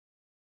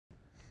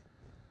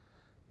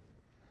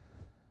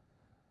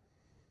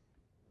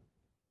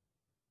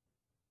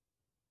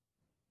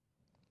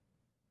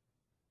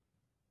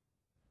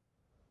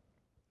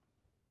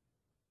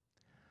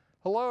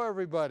Hello,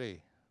 everybody.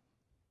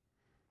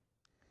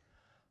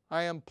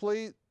 I am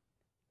pleased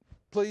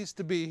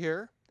to be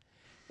here,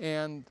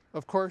 and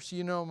of course,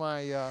 you know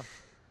my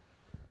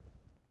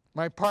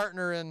my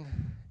partner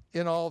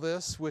in all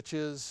this, which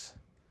is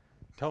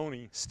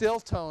Tony. Still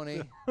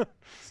Tony.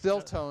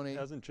 Still Tony.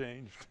 Hasn't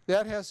changed.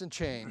 That hasn't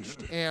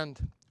changed,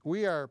 and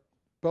we are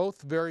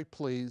both very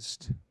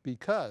pleased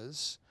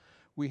because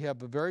we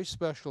have a very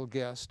special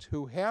guest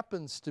who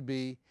happens to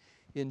be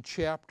in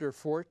chapter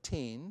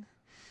 14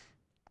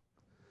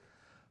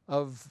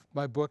 of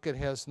my book. It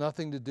has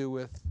nothing to do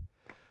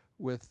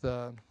with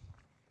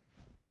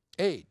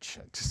age.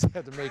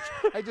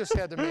 I just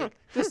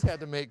had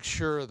to make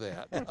sure of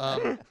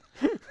that.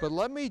 But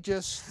let me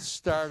just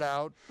start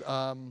out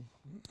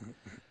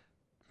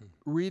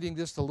reading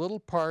just a little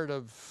part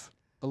of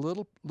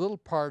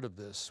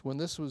this. When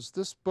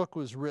this book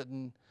was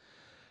written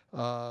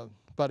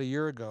about a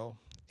year ago,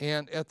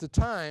 and at the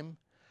time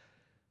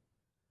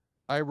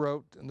I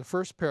wrote in the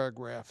first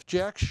paragraph,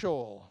 Jack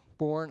Sholl,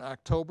 born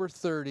October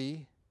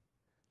 30,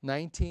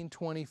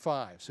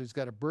 1925. So he's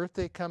got a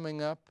birthday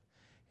coming up,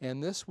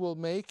 and this will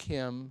make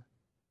him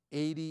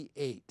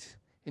 88.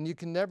 And you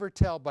can never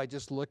tell by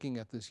just looking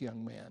at this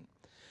young man.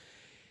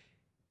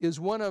 Is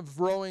one of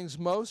rowing's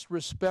most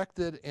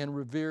respected and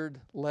revered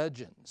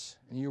legends.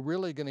 And you're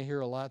really going to hear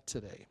a lot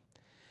today.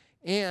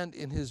 And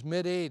in his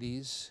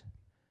mid-80s,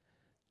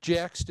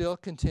 Jack still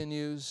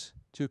continues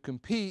to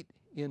compete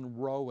in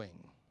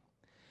rowing.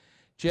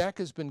 Jack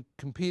has been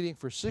competing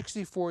for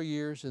 64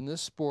 years in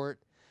this sport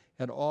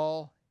at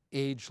all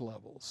age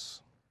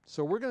levels.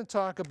 So we're going to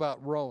talk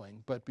about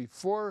rowing, but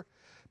before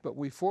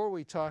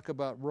we talk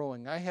about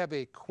rowing, I have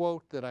a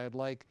quote that I'd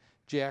like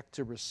Jack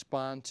to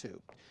respond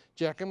to.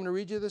 Jack, I'm going to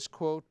read you this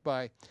quote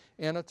by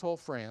Anatole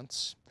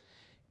France,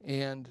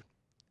 and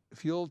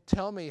if you'll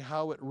tell me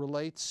how it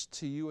relates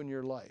to you in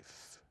your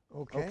life.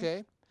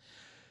 Okay?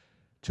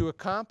 To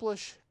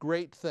accomplish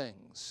great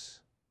things,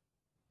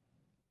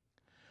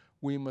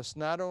 we must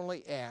not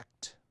only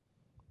act,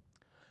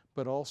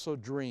 but also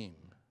dream.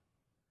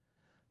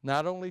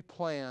 Not only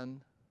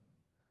plan,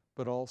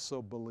 but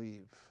also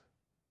believe.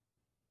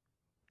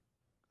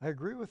 I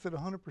agree with it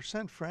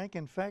 100%, Frank.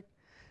 In fact,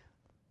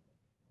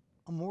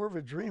 I'm more of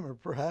a dreamer,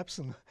 perhaps,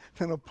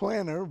 than a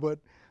planner, but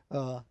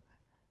I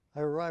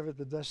arrive at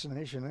the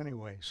destination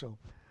anyway. So,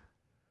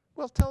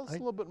 well, tell us a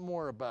little bit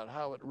more about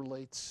how it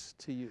relates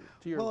to you.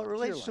 Well, it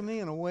relates to me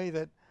in a way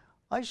that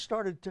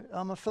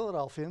I'm a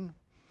Philadelphian,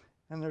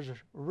 and there's a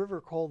river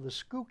called the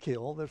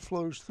Schuylkill that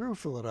flows through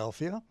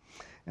Philadelphia.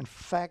 In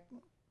fact,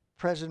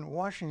 President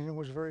Washington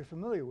was very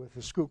familiar with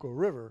the Schuylkill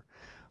River,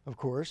 of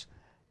course,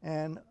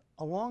 and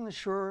along the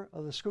shore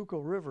of the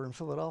Schuylkill River in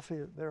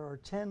Philadelphia, there are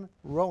 10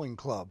 rowing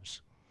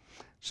clubs.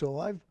 So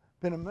I've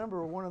been a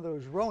member of one of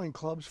those rowing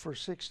clubs for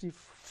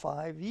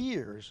 65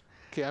 years.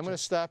 Okay, I'm going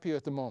to stop you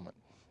at the moment.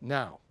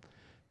 Now,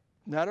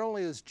 not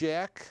only is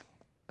Jack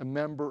a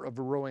member of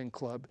a rowing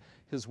club,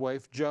 his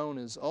wife Joan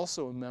is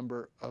also a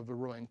member of a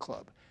rowing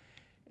club.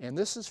 And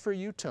this is for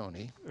you,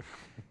 Tony,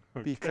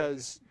 Okay.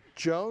 because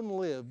Joan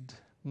lived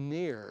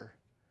near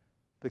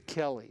the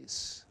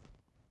Kellys.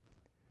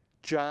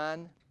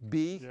 John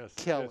B.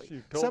 Kelly. Yes,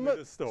 you told me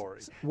the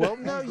story. Well,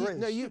 no,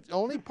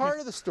 only part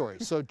of the story.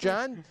 So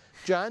John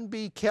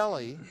B.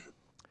 Kelly,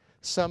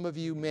 some of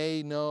you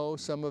may know,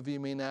 some of you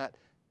may not.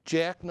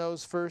 Jack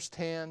knows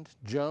firsthand.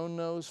 Joan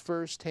knows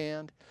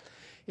firsthand.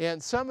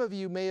 And some of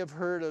you may have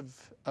heard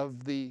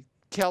of the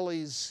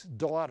Kelly's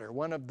daughter,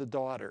 one of the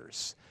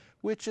daughters,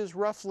 who is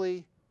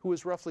roughly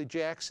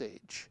Jack's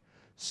age.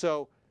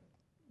 So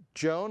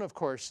Joan, of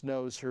course,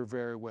 knows her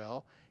very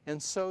well,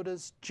 and so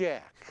does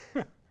Jack.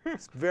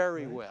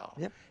 Very well.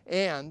 Yep.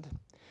 And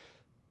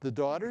the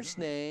daughter's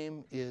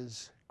name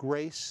is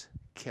Grace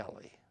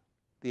Kelly,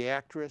 the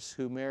actress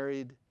who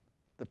married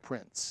the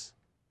prince.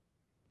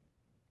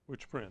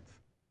 Which prince?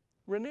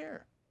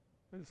 Rainier.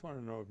 I just want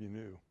to know if you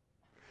knew.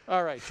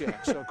 All right,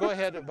 Jack. So go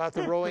ahead about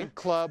the rowing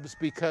clubs,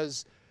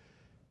 because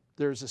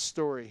there's a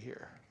story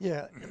here.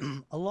 Yeah,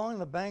 along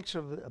the bank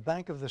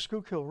of the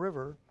Schuylkill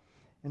River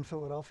in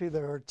Philadelphia,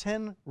 there are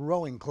 10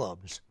 rowing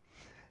clubs,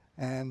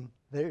 and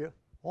they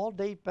all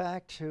date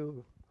back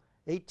to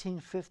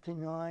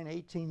 1859,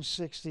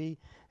 1860,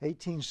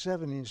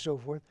 1870, and so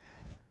forth.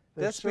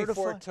 That's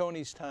before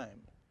Tony's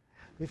time.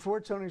 Before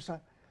Tony's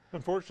time.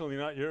 Unfortunately,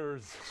 not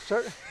yours.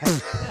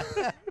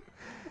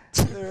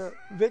 They're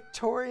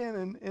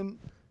Victorian and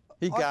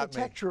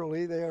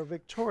architecturally, they are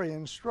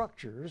Victorian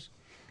structures,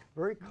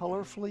 very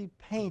colorfully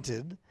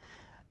painted.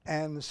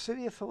 And the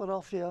city of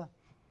Philadelphia,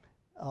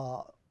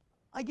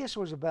 I guess it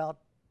was about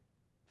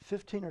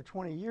 15 or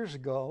 20 years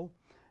ago,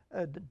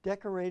 a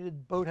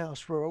decorated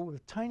boathouse row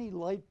with tiny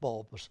light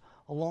bulbs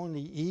along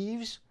the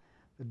eaves,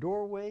 the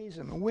doorways,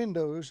 and the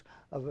windows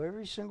of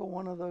every single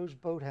one of those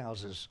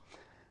boathouses.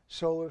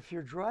 So if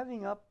you're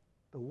driving up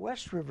the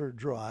West River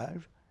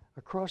Drive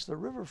across the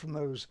river from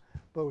those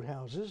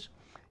boathouses,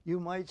 you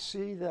might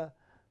see the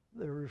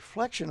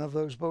reflection of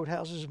those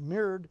boathouses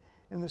mirrored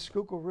in the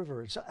Schuylkill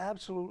River. It's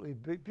absolutely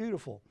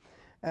beautiful.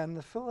 And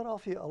the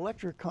Philadelphia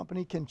Electric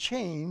Company can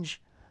change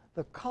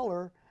the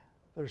color,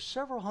 there's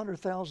several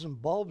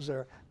 100,000 bulbs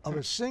there of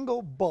a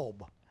single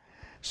bulb.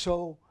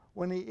 So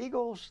when the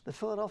Eagles, the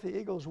Philadelphia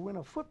Eagles, win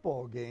a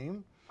football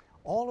game,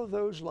 all of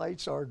those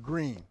lights are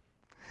green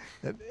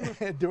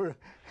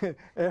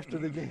after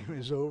the game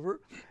is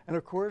over. And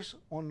of course,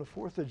 on the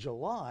 4th of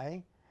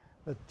July,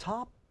 the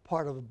top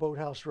part of the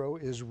Boathouse Row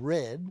is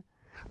red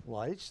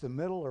lights, the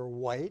middle are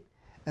white,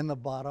 and the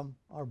bottom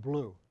are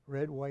blue.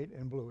 Red, white,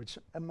 and blue. It's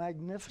a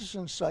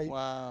magnificent sight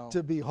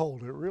to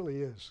behold. It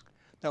really is.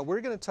 Now,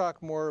 we're going to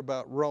talk more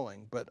about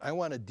rowing, but I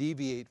want to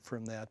deviate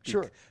from that.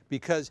 Sure.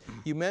 Because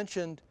you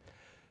mentioned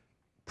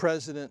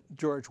President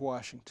George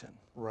Washington.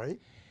 Right.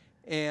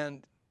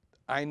 And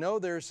I know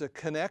there's a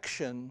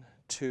connection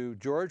to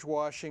George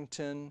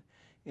Washington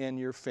and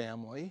your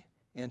family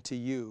and to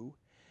you.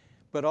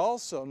 But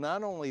also,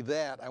 not only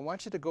that, I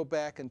want you to go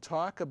back and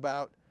talk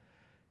about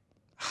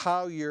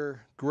how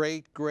your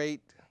great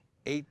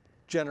 8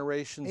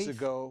 generations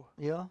ago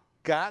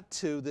got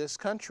to this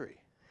country.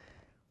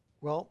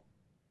 Well,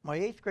 my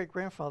 8th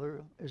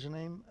great-grandfather is a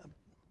man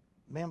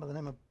by the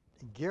name of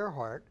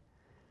Gerhardt,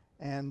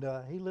 and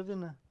he lived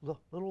in a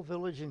little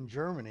village in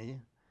Germany.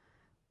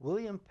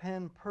 William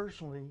Penn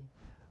personally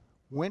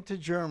went to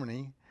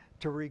Germany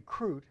to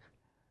recruit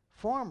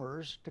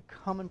farmers to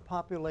come and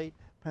populate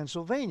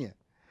Pennsylvania.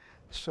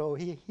 So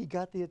he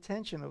got the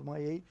attention of my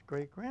 8th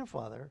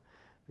great-grandfather,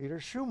 Peter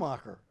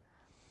Shumaker,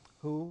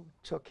 who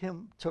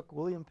took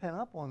William Penn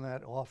up on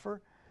that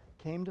offer,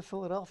 came to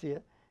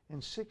Philadelphia in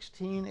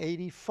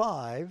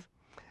 1685,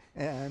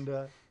 and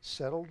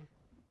settled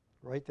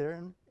right there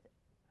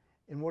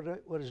in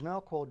what is now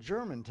called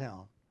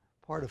Germantown,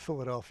 part of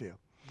Philadelphia.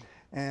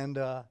 And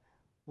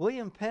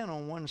William Penn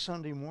on one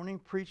Sunday morning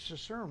preached a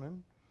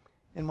sermon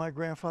in my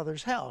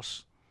grandfather's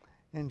house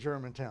in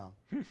Germantown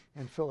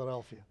in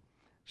Philadelphia.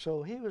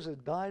 So he was a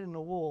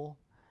dyed-in-the-wool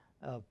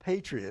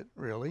patriot,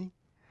 really,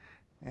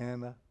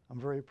 and I'm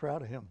very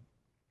proud of him.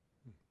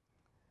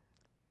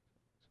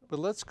 But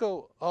let's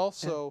go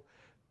also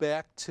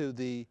back to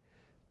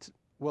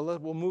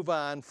we'll move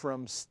on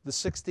from the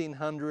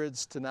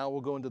 1600s to now we'll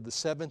go into the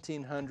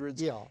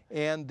 1700s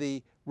and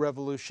the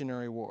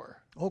Revolutionary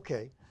War.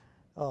 Okay.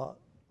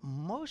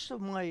 Most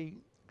of my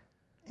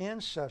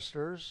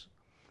ancestors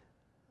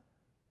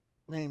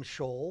named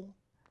Sholl.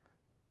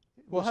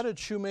 Well, how did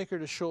Shumaker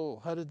to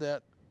Sholl? How did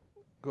that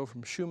go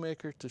from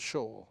Shumaker to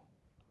Sholl?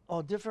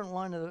 Oh, different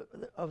line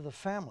of the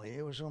family.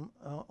 It was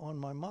on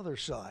my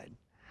mother's side.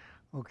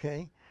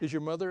 Okay. Is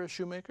your mother a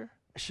shoemaker?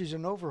 She's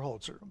an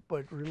Overholzer,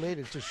 but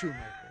related to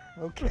Shumaker.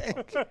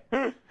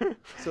 Okay.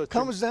 So it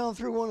comes down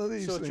through one of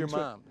these things. So it's your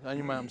mom, on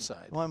your mom's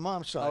side? My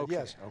mom's side, okay,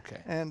 yes.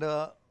 Okay. And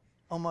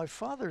on my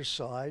father's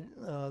side,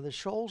 the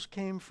Scholls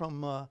came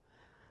from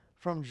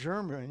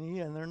Germany,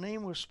 and their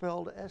name was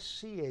spelled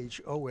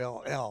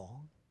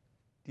S-C-H-O-L-L.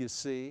 Do you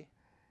see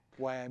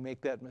why I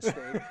make that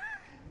mistake?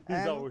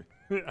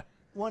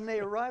 When they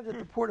arrived at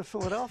the port of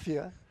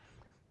Philadelphia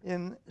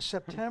in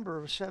September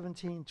of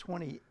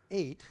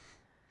 1728,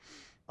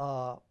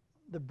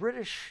 the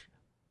British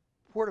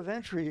port of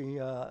entry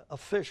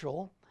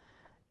official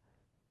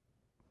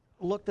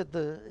looked at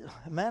the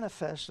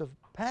manifest of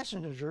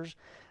passengers,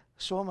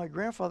 saw my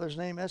grandfather's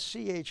name,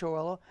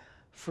 S-C-H-O-L-L.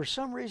 For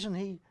some reason,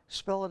 he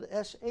spelled it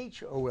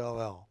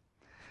S-H-O-L-L.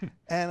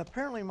 And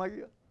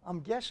apparently, I'm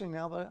guessing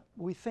now, but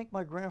we think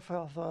my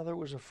grandfather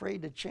was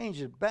afraid to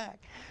change it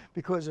back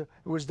because it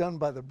was done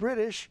by the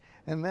British,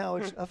 and now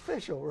it's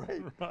official,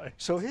 right? Right.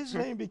 So his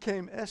name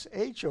became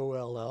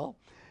S-H-O-L-L,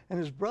 and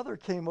his brother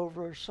came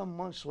over some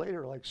months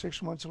later, like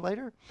 6 months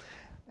later,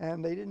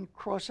 and they didn't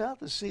cross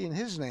out the C in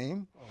his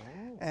name. Oh.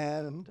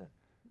 And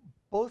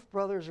both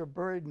brothers are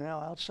buried now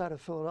outside of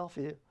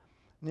Philadelphia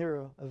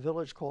near a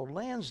village called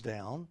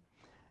Lansdowne,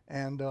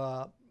 and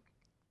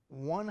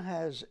one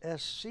has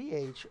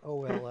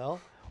S-C-H-O-L-L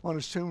on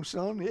his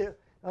tombstone, the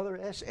other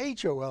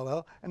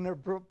S-H-O-L-L, and they're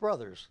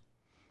brothers.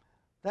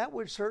 That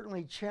would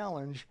certainly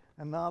challenge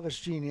a novice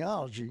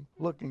genealogy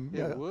looking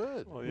It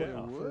would. Well, yeah.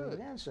 It for would.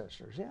 the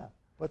ancestors, yeah.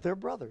 But they're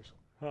brothers.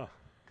 Huh.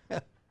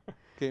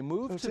 Okay,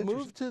 move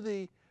to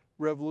the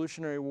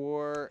Revolutionary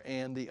War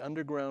and the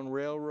Underground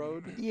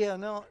Railroad. Yeah,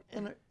 no,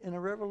 in the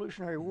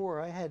Revolutionary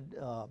War, I had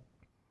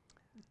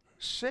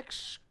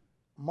 6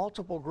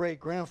 multiple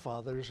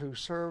great-grandfathers who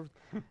served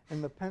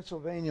in the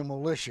Pennsylvania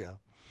militia.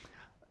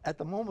 At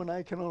the moment,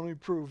 I can only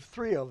prove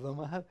 3 of them.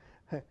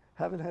 I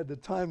haven't had the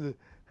time to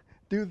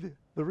do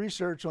the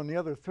research on the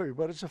other 3,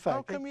 but it's a fact.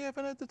 How come you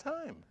haven't had the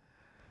time?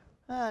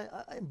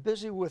 I'm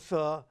busy with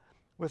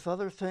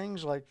other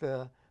things like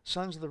the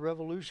Sons of the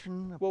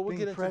Revolution. Well, we'll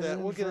get into that.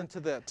 We'll get into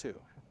that too.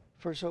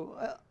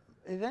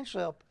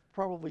 Eventually, I'll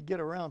probably get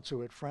around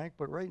to it, Frank.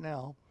 But right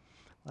now,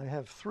 I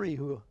have 3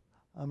 who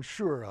I'm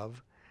sure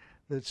of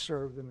that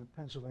served in the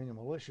Pennsylvania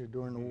militia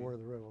during the War of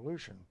the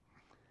Revolution.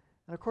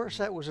 And of course,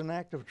 that was an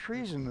act of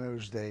treason in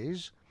those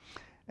days,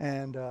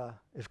 and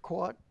if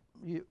caught,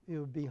 you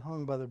would be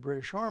hung by the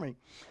British Army.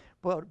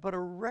 But a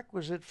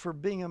requisite for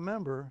being a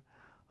member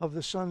of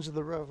the Sons of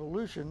the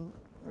Revolution,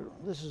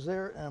 this is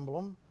their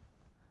emblem.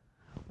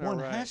 One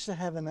has to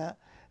have an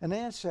an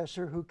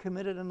ancestor who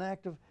committed an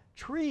act of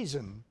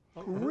treason.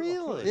 Oh,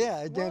 Really?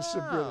 Yeah, against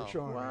the British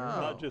Army.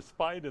 Wow. Not just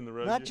fight in the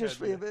road. Not just,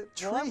 well,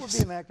 that would be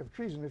an act of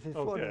treason if he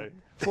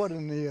fought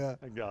in the,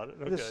 I got it.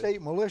 the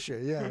state militia.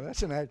 Yeah,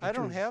 that's an act of treason. I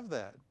don't have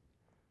that.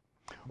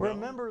 Or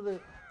remember the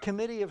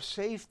Committee of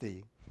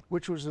Safety,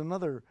 which was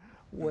another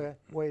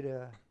way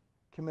to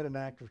commit an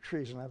act of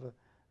treason. I have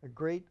a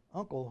great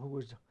uncle who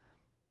was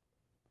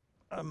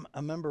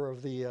a member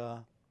of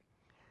the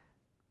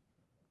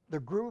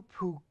group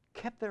who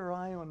kept their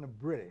eye on the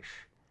British.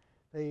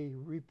 They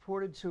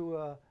reported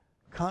to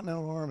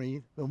Continental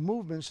Army the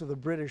movements of the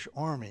British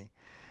Army,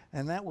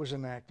 and that was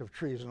an act of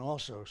treason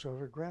also. So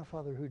her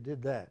grandfather who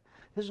did that,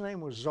 his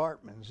name was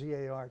Zartman,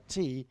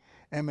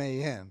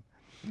 Z-A-R-T-M-A-N.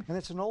 And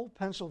it's an old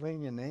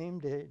Pennsylvania name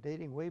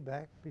dating way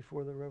back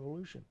before the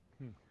Revolution.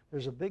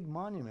 There's a big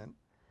monument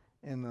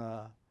in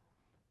a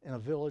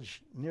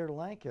village near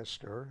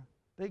Lancaster,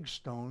 big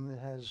stone that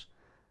has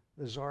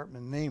the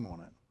Zartman name on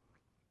it.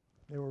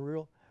 They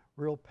were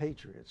real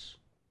patriots,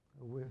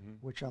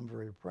 which I'm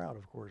very proud,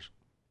 of course.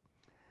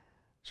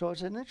 So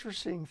it's an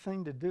interesting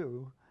thing to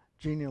do,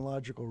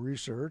 genealogical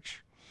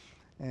research.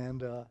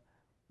 And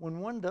when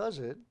one does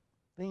it,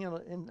 being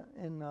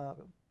in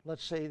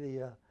let's say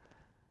the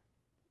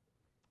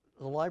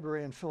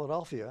library in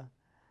Philadelphia,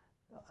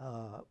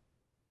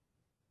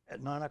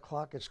 at 9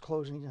 o'clock it's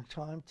closing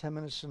time, 10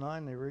 minutes to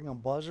 9, they ring a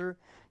buzzer.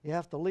 You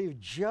have to leave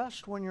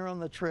just when you're on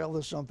the trail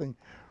to something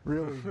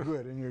really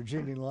good in your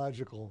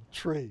genealogical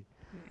tree.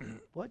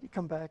 But you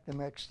come back the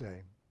next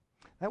day.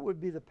 That would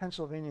be the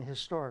Pennsylvania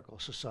Historical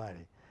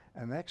Society,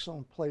 an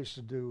excellent place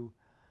to do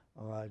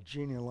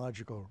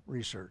genealogical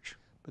research.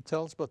 But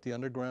tell us about the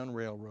Underground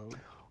Railroad.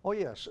 Oh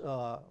yes,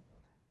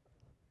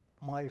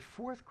 my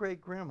fourth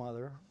great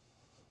grandmother,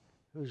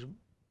 whose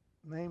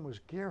name was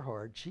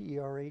Gerhardt,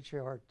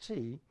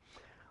 G-E-R-H-A-R-T,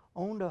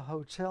 owned a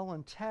hotel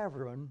and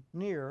tavern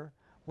near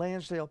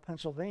Lansdale,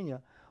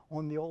 Pennsylvania,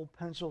 on the old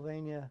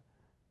Pennsylvania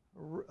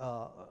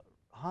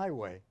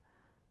highway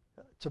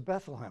to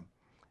Bethlehem.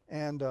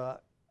 And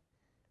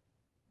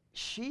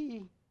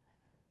she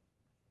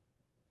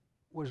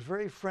was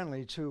very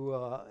friendly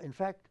to, in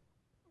fact,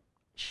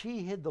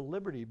 she hid the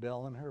Liberty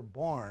Bell in her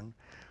barn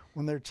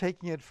when they're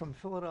taking it from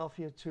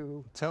Philadelphia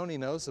to Tony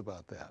knows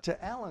about that.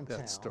 To Allentown.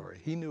 That story.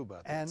 He knew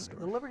about that story.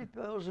 And the Liberty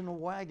Bell was in a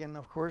wagon,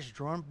 of course,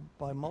 drawn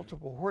by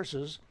multiple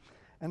horses,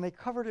 and they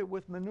covered it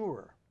with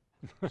manure.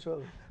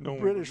 So the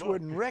British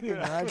wouldn't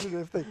recognize it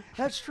if they,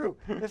 that's true,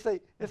 if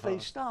they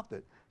stopped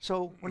it.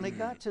 So when they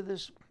got to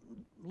this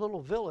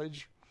little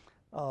village,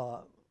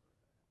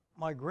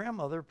 my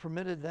grandmother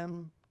permitted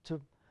them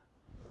to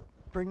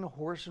bring the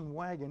horse and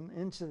wagon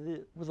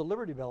with the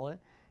Liberty Bell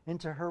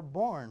into her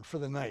barn for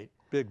the night.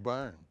 Big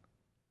barn.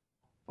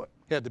 What?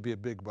 Had to be a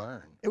big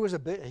barn. It was a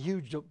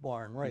huge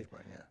barn, right? Huge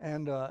barn, yeah.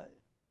 And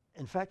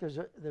in fact,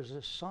 there's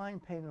a sign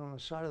painted on the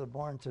side of the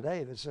barn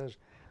today that says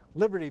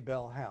Liberty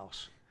Bell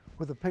House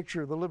with a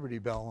picture of the Liberty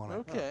Bell on it.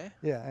 Okay.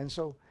 Yeah, and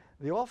so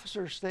the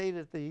officer stayed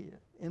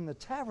in the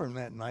tavern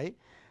that night,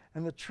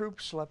 and the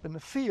troops slept in the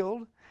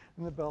field,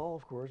 and the bell,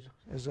 of course,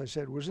 as I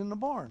said, was in the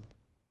barn.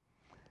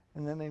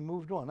 And then they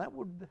moved on. That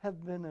would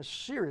have been a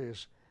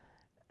serious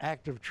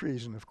act of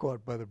treason if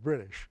caught by the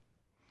British.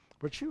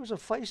 But she was a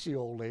feisty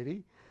old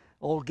lady,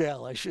 old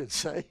gal, I should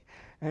say,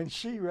 and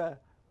she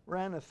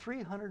ran a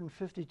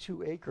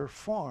 352-acre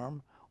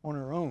farm on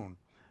her own.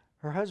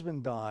 Her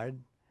husband died,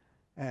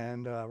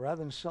 and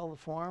rather than sell the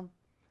farm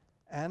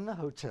and the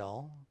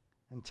hotel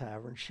and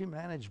tavern, she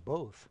managed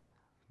both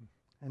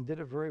and did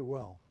it very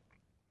well.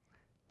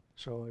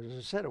 So as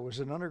I said, it was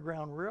an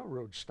Underground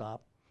Railroad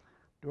stop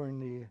during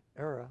the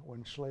era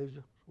when slaves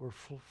were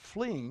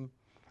fleeing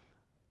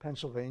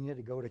Pennsylvania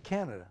to go to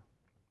Canada.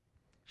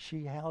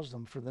 She housed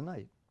them for the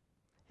night,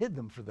 hid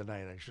them for the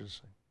night, I should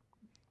say.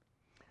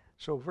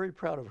 So very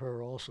proud of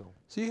her also.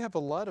 So you have a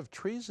lot of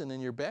treason in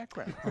your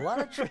background. A lot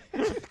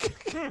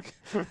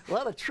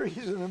of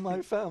treason in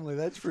my family,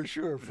 that's for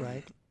sure,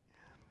 Frank.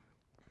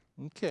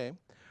 Okay.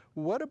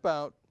 What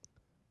about,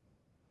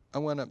 I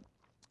want to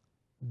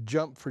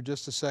jump for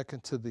just a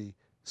second to the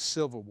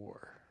Civil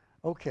War.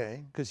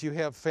 Okay. Because you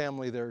have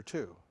family there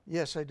too.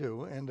 Yes, I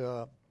do. And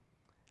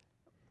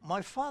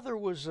my grandfather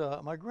was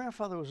a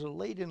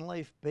late in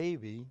life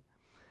baby,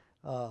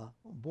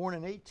 born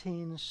in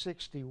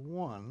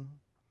 1861,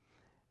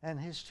 and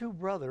his two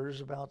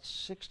brothers, about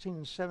 16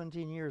 and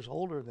 17 years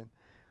older than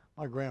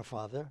my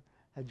grandfather,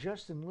 had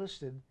just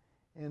enlisted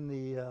in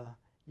the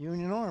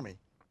Union Army.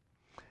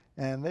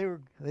 And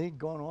they'd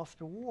gone off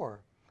to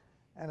war.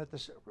 And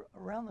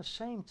around the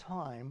same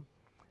time,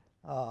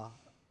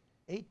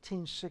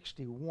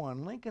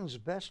 1861, Lincoln's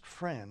best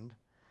friend,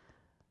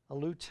 a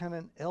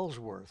Lieutenant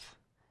Ellsworth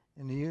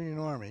in the Union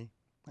Army,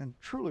 and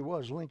truly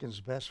was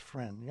Lincoln's best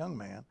friend, young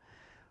man,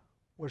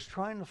 was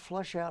trying to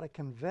flush out a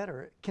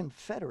Confederate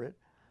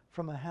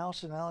from a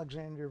house in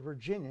Alexandria,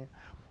 Virginia,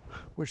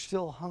 which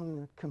still hung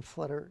the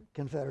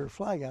Confederate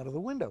flag out of the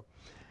window.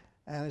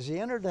 And as he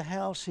entered the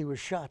house, he was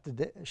shot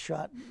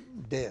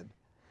dead.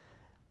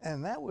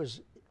 And that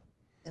was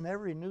in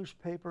every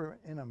newspaper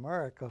in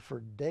America for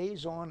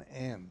days on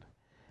end.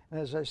 And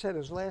as I said,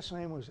 his last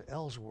name was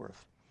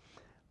Ellsworth.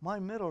 My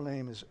middle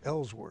name is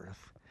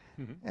Ellsworth.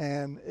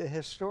 And a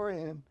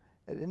historian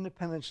at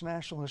Independence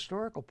National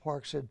Historical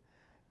Park said,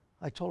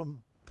 I told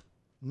him,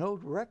 no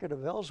record of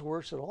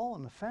Ellsworths at all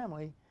in the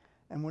family.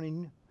 And when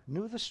he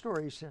knew the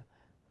story, he said,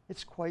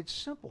 it's quite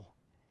simple.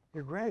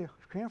 Your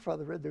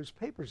grandfather read those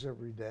papers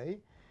every day,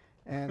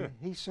 and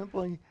he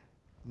simply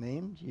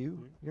named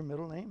you your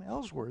middle name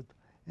Ellsworth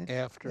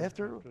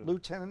after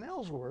Lieutenant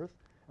Ellsworth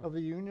of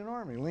the Union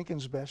Army,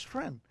 Lincoln's best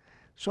friend.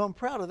 So I'm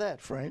proud of that,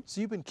 Frank. So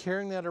you've been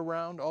carrying that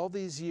around all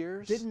these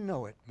years? Didn't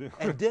know it.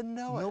 And didn't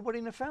know it? Nobody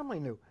in the family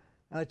knew.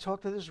 And I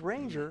talked to this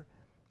ranger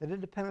at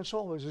Independence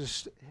Hall,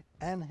 was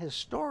an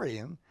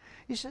historian.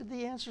 He said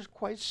the answer's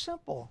quite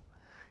simple.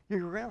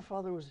 Your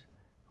grandfather was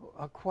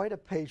quite a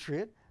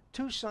patriot,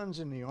 2 sons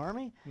in the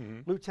Army.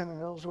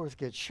 Lieutenant Ellsworth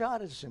gets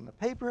shot. It's in the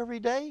paper every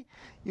day.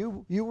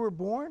 You were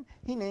born.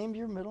 He named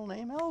your middle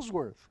name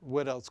Ellsworth.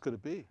 What else could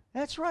it be?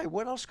 That's right.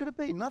 What else could it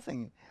be?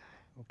 Nothing.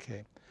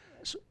 Okay.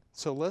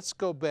 So let's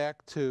go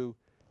back to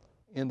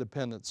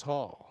Independence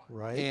Hall.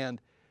 Right. And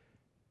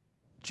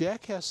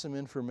Jack has some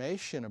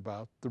information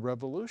about the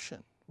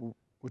Revolution,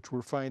 which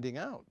we're finding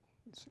out.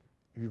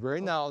 You're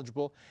very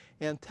knowledgeable.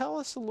 And tell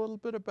us a little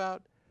bit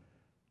about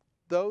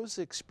those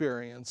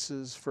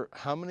experiences. For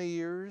how many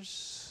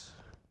years?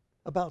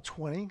 About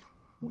 20.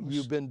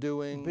 You've been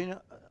doing? Been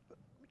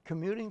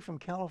commuting from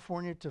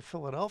California to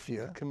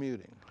Philadelphia.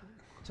 Commuting.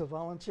 To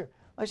volunteer.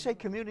 I say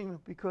commuting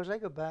because I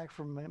go back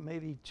for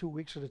maybe 2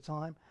 weeks at a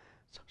time,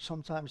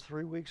 sometimes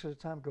 3 weeks at a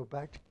time,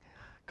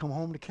 come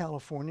home to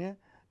California,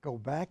 go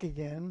back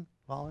again,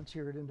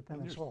 volunteer at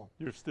Independence Hall.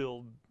 You're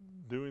still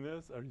doing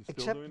this? Are you still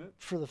Except doing it?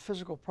 for the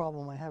physical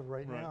problem I have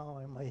right now,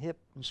 my hip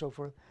and so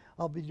forth,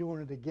 I'll be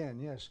doing it again,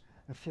 yes.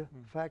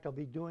 In fact, I'll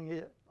be doing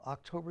it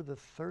October the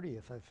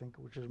 30th, I think,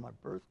 which is my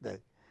birthday.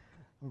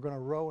 I'm going to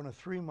row in a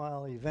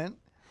 3-mile event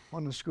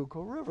on the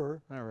Schuylkill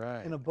River. All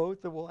right. In a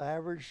boat that will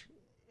average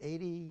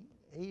 80,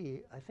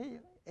 I think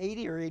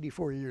 80 or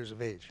 84 years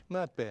of age.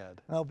 Not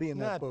bad. I'll be in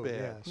that boat. Not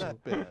bad. Yeah,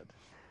 Not bad.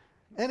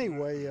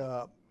 Anyway,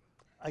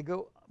 I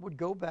would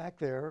go back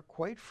there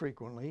quite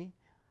frequently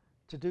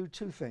to do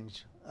 2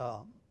 things: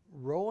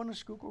 row on the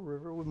Schuylkill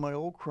River with my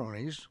old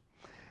cronies.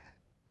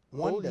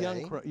 One day,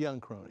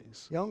 young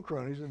cronies. Young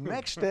cronies. The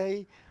next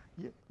day,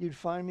 you'd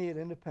find me at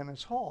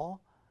Independence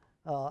Hall,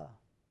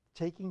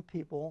 taking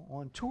people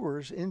on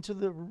tours into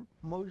the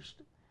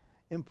most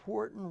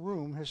important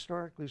room,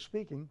 historically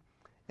speaking,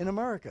 in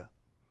America.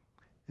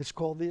 It's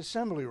called the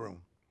Assembly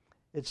Room.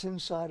 It's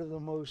inside of the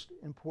most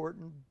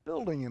important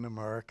building in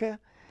America,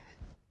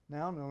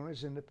 now known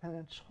as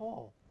Independence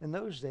Hall. In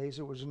those days,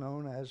 it was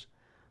known as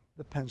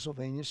the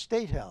Pennsylvania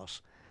State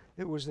House.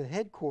 It was the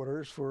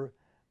headquarters for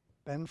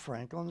Ben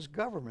Franklin's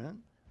government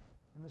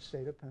in the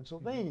state of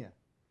Pennsylvania.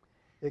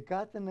 It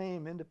got the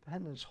name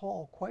Independence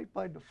Hall quite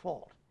by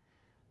default.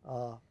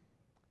 A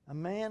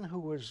man who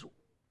was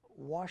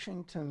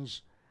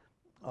Washington's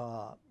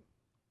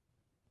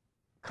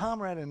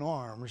comrade in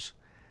arms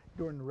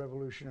during the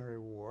Revolutionary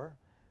War,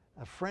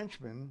 a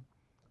Frenchman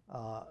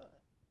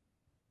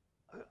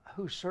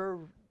who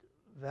served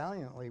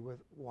valiantly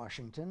with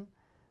Washington,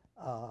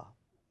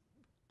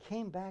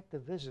 came back to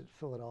visit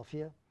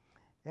Philadelphia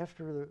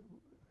after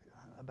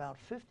about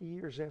 50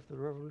 years after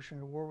the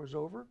Revolutionary War was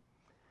over.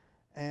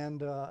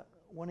 And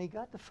when he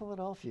got to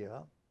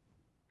Philadelphia,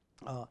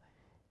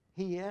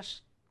 he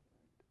asked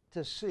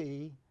to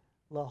see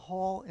La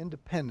Hall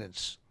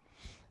Independence.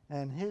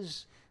 And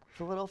his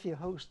Philadelphia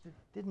host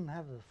didn't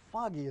have the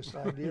foggiest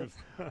idea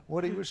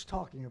what he was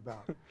talking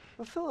about.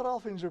 But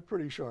Philadelphians are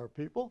pretty sharp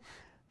people.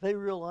 They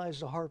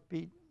realized a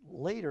heartbeat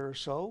later or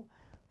so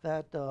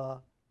that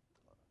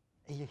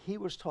he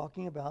was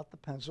talking about the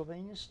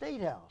Pennsylvania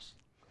State House.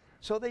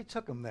 So they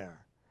took him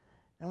there.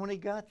 And when he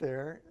got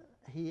there,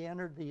 he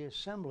entered the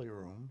Assembly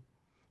Room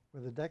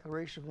where the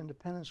Declaration of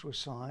Independence was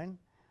signed,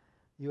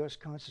 the U.S.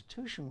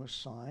 Constitution was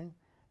signed,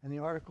 and the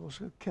Articles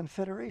of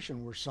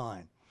Confederation were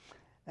signed.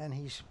 And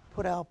he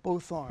put out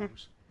both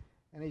arms.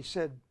 And he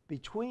said,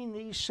 between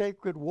these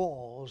sacred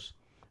walls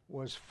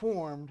was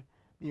formed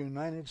the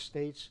United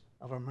States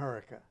of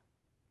America.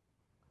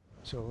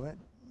 So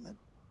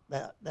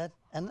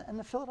and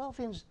the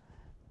Philadelphians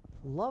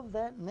loved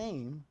that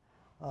name,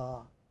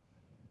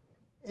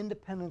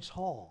 Independence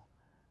Hall.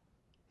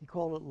 He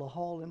called it La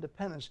Hall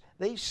Independence.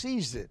 They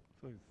seized it,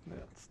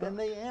 and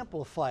they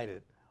amplified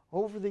it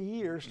over the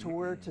years to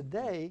where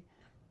today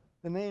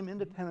the name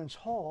Independence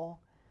Hall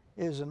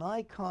is an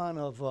icon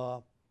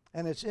of,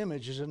 and its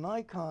image is an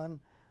icon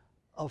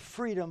of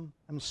freedom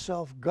and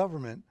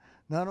self-government,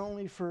 not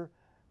only for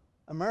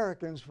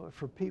Americans, but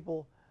for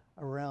people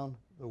around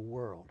the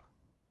world.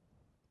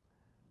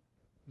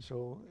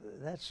 So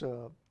that's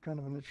kind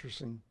of an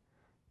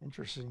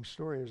interesting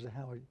story as to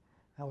how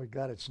it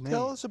got its name.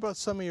 Tell us about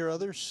some of your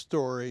other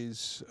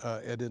stories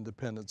at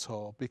Independence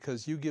Hall,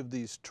 because you give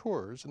these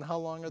tours. And how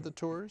long are the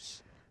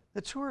tours?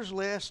 The tours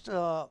last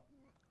a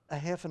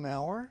half an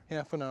hour.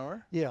 Half an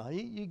hour? Yeah,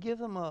 you give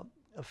them a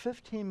a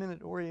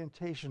 15-minute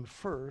orientation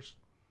first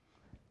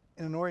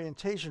in an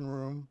orientation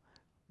room,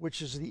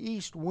 which is the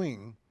east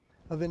wing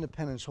of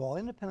Independence Hall.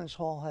 Independence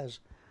Hall has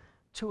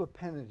two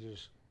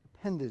appendages,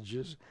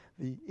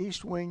 the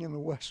east wing and the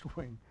west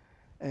wing.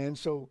 And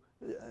so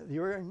the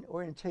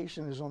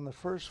orientation is on the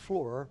first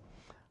floor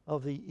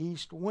of the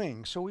east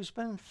wing. So we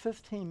spend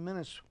 15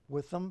 minutes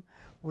with them,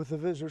 with the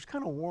visitors,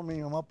 kind of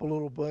warming them up a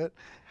little bit.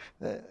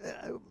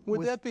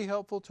 Would that be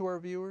helpful to our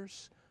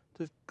viewers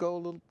to go a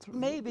little through?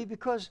 Maybe,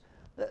 because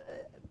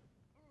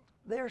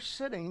they're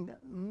sitting,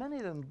 many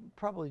of them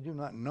probably do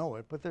not know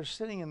it, but they're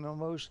sitting in the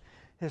most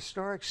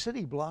historic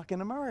city block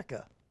in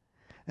America,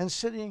 and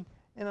sitting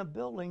in a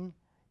building,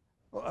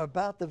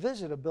 about to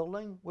visit a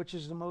building which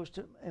is the most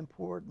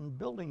important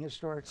building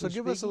historically So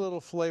give us a little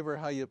flavor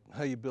how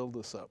you build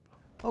this up.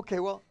 Okay,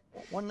 well,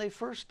 when they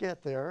first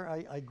get there,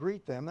 I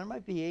greet them. There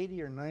might be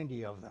 80 or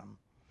 90 of them.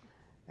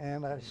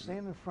 And I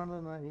stand in front of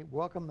them, and I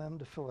welcome them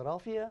to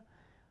Philadelphia,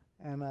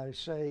 and I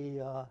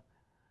say,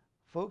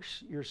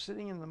 folks, you're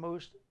sitting in the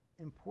most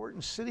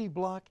important city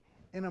block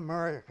in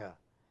America.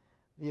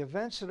 The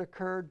events that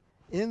occurred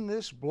in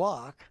this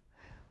block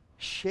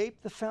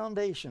shaped the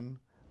foundation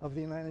of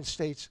the United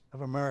States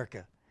of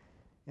America.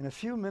 In a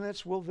few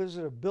minutes, we'll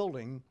visit a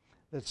building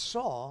that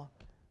saw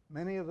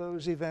many of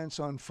those events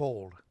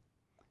unfold.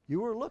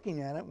 You were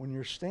looking at it when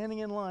you're standing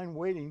in line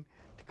waiting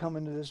to come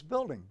into this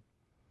building.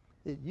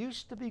 It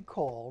used to be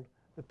called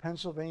the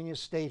Pennsylvania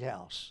State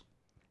House,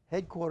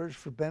 headquarters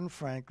for Ben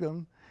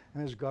Franklin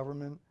and his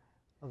government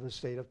of the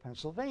state of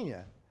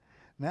Pennsylvania.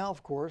 Now,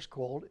 of course,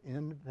 called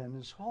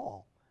Independence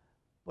Hall.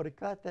 But it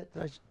got that,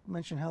 did I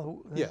mention how?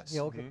 Yes.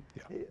 Yeah, okay.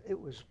 Mm-hmm. Yeah. It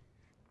was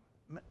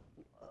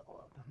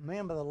a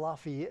man by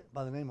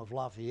the name of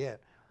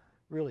Lafayette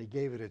really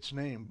gave it its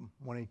name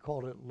when he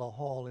called it La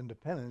Hall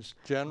Independence.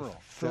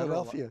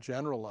 Philadelphia.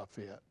 General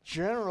Lafayette.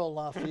 General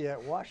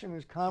Lafayette,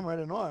 Washington's comrade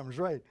in arms,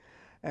 right.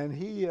 And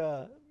he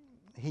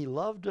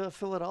loved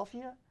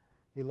Philadelphia,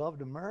 he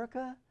loved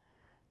America,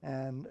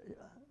 and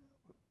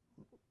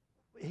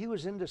he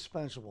was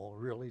indispensable,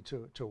 really,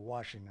 to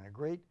Washington. A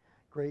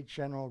great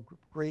general,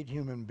 great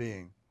human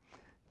being.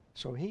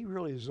 So he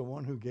really is the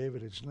one who gave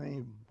it its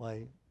name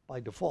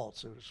by default,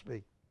 so to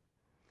speak.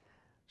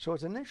 So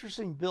it's an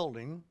interesting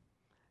building,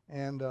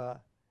 and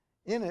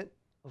in it,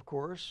 of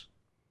course,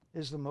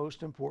 is the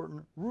most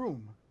important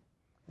room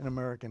in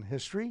American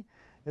history.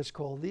 It's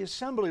called the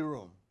Assembly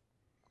Room.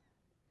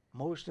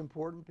 Most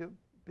important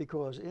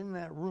because in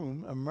that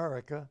room,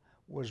 America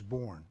was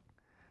born.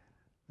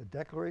 The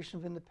Declaration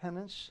of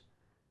Independence,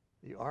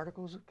 the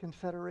Articles of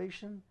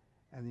Confederation,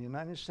 and the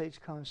United States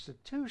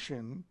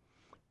Constitution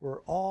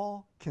were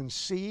all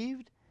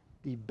conceived,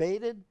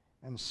 debated,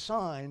 and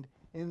signed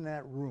in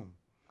that room.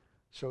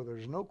 So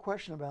there's no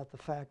question about the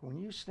fact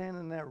when you stand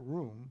in that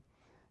room,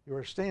 you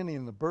are standing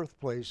in the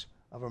birthplace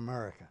of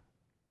America.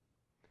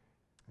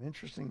 An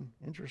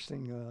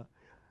interesting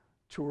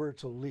tour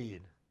to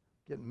lead.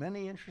 Get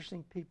many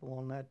interesting people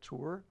on that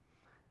tour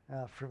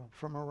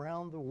from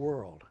around the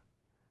world.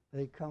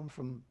 They come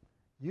from,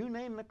 you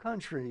name the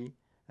country,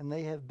 and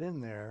they have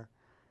been there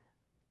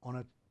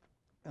on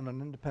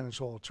an Independence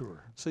Hall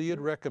tour. So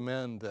you'd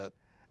recommend that?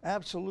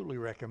 Absolutely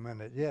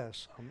recommend it,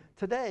 yes.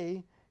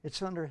 Today,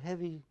 it's under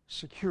heavy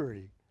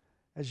security,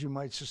 as you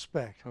might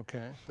suspect.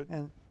 Okay.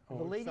 And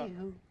the lady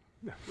who...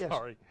 Yes,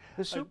 sorry.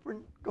 The super...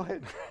 Go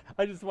ahead.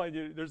 I just wanted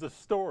you... There's a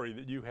story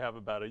that you have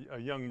about a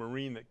young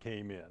Marine that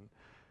came in.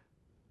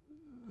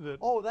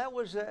 That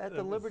was at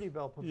the Liberty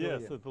Bell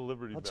Pavilion. Yes, at the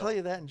Liberty Bell. I'll tell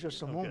you that in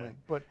just a moment.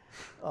 But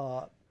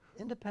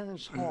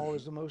Independence Hall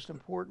is the most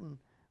important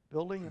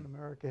building in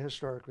America,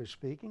 historically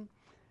speaking.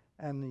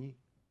 And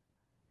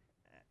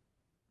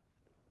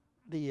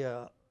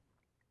the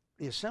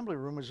Assembly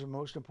Room is the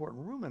most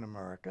important room in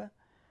America.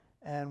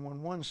 And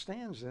when one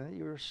stands in it,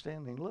 you're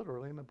standing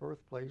literally in the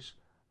birthplace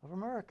of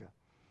America.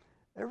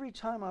 Every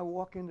time I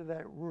walk into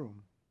that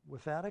room,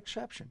 without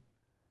exception,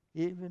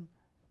 even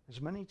as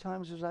many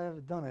times as I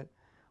have done it,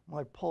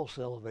 my pulse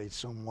elevates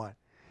somewhat,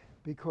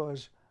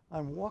 because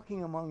I'm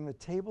walking among the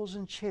tables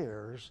and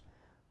chairs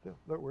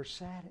that were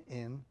sat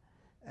in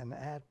and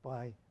at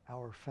by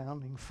our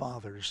founding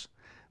fathers,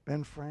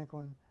 Ben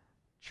Franklin,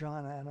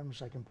 John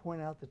Adams. I can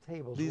point out the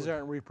tables. These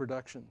aren't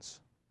reproductions.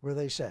 Where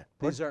they sat.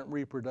 These aren't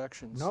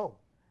reproductions. No,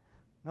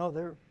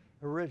 they're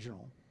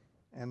original.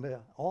 And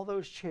all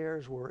those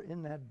chairs were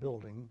in that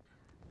building.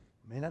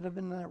 May not have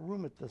been in that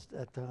room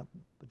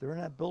but they're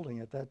in that building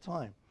at that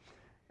time.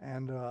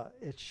 And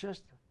it's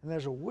just, and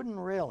there's a wooden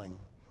railing.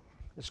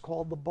 It's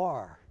called the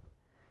bar.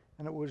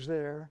 And it was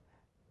there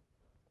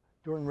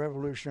during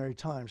Revolutionary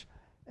times.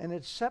 And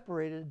it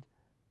separated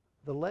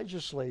the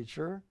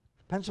legislature,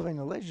 the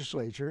Pennsylvania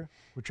legislature,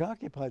 which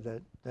occupied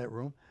that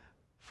room,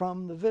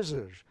 from the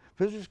visitors.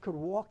 Visitors could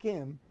walk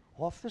in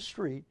off the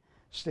street,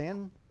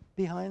 stand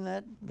behind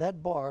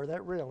that bar,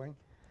 that railing,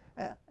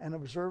 and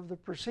observe the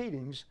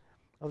proceedings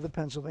of the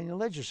Pennsylvania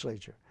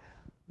legislature.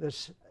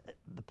 The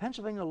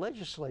Pennsylvania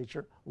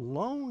legislature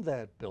loaned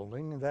that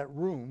building, that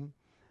room,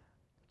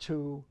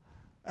 to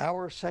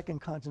our Second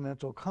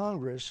Continental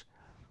Congress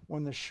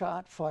when the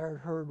shot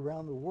heard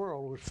around the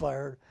world was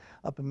fired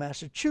up in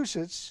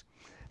Massachusetts,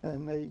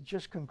 and they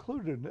just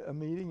concluded a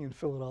meeting in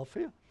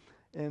Philadelphia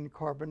in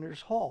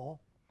Carpenter's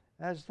Hall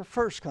as the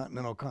First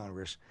Continental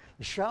Congress.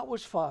 The shot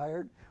was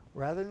fired.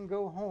 Rather than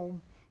go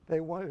home,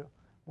 they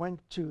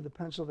went to the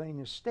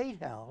Pennsylvania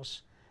State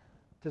House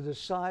to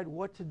decide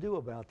what to do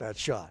about that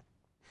shot.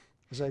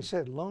 As I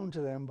said, loaned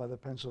to them by the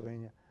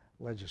Pennsylvania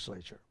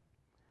legislature.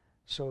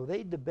 So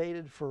they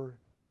debated for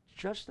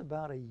just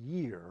about a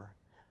year.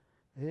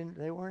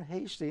 They weren't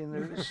hasty in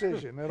their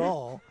decision at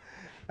all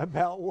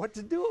about what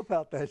to do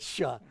about that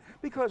shot.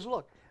 Because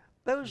look,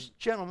 those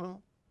gentlemen,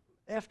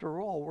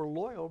 after all, were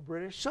loyal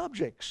British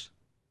subjects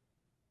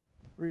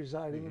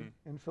residing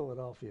in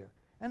Philadelphia.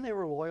 And they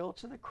were loyal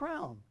to the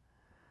crown.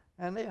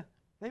 And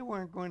they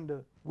weren't going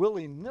to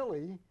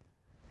willy-nilly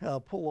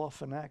pull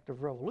off an act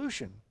of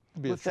revolution. To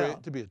be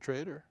a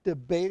traitor.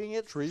 Debating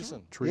it.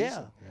 Treason.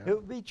 Yeah. It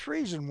would be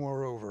treason,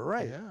 moreover,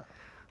 right? Yeah.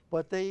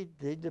 But they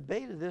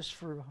debated this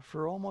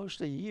for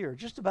almost a year,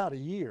 just about a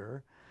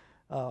year,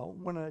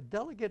 when a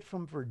delegate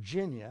from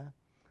Virginia,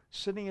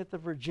 sitting at the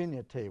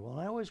Virginia table,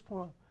 and I always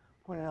point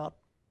out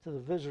to the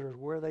visitors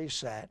where they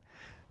sat.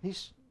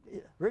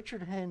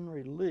 Richard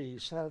Henry Lee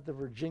sat at the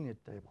Virginia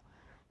table.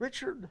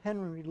 Richard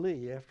Henry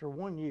Lee, after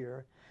 1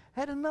 year,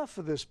 had enough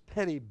of this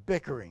petty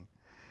bickering.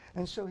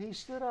 And so he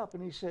stood up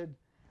and he said,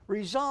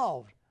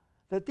 resolved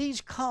that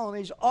these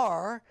colonies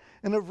are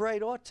and of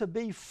right ought to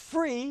be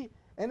free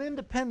and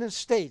independent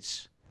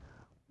states.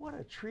 What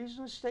a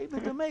treasonous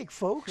statement to make,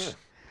 folks.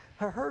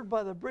 Heard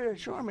by the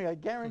British Army, I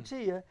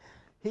guarantee you,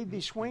 he'd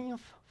be swinging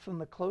from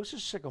the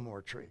closest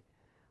sycamore tree.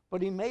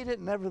 But he made it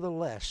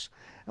nevertheless.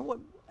 And what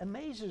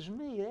amazes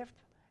me,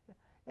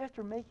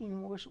 after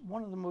making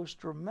one of the most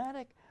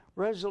dramatic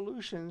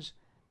resolutions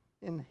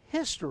in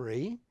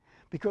history,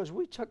 because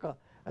we took a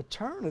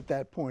turn at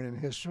that point in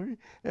history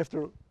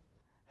after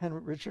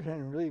Richard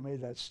Henry Lee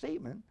made that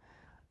statement,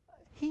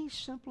 he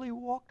simply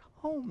walked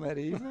home that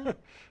evening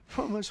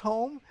from his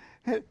home,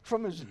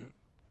 from his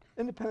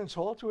Independence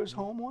Hall to his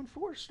home on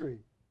 4th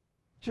Street,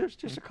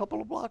 just a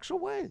couple of blocks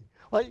away,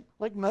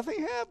 like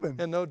nothing happened.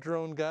 And no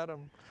drone got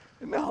him.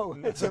 No,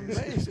 it's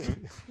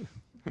amazing.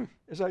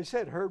 As I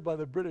said, heard by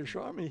the British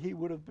Army, he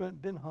would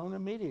have been hung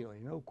immediately,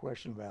 no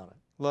question about it.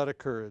 A lot of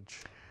courage.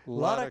 A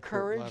lot of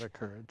courage. A lot of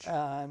courage.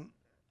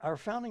 Our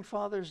founding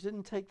fathers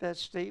didn't take that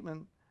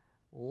statement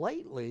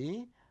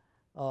lightly,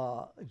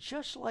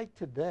 just like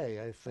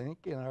today, I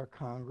think, in our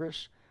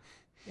Congress,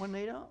 when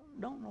they don't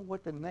know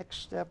what the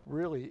next step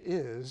really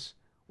is,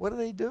 what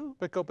do?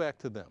 But go back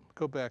to them.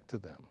 Go back to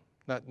them.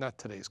 Not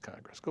today's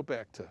Congress. Go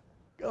back to...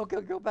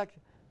 Okay, go back.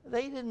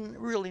 They didn't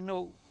really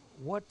know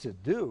what to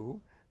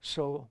do,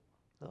 so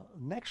the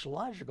next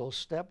logical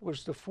step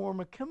was to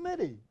form a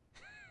committee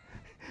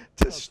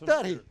to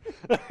study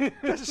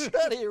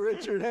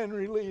Richard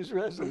Henry Lee's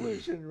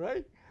resolution,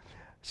 right?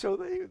 So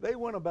they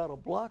went about a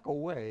block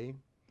away,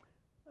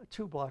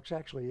 2 blocks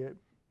actually.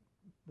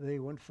 They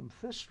went from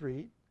 5th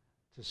Street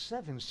to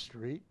 7th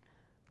Street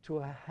to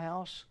a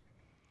house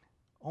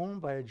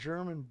owned by a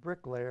German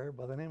bricklayer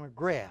by the name of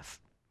Graff.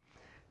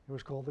 It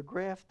was called the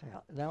Graff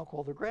House, now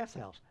called the Graff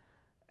House.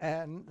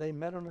 And they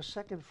met on the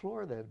 2nd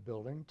floor of that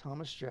building,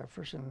 Thomas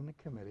Jefferson and the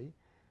committee,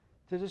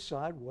 to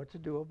decide what to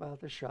do about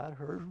the shot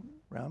heard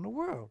around the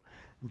world.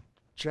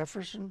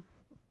 Jefferson,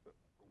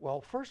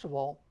 well, first of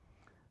all,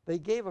 they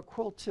gave a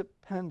quill-tip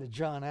pen to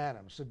John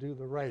Adams to do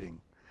the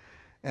writing.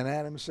 And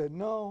Adams said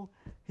no.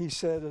 He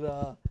said,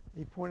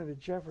 he pointed at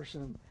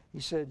Jefferson, he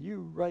said,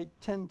 you write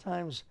 10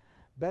 times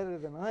better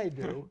than I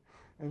do,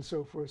 and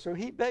so forth. So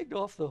he begged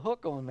off the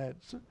hook on that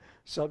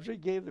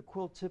subject, gave the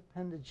quill-tip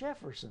pen to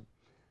Jefferson.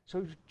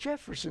 So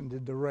Jefferson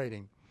did the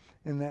writing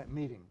in that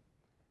meeting.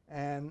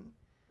 And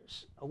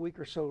a week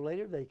or so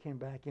later, they came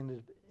back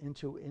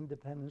into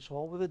Independence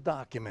Hall with a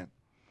document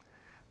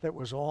that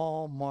was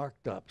all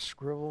marked up,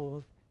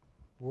 scribbled,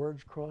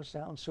 words crossed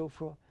out and so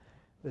forth,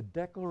 the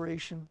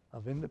Declaration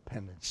of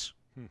Independence.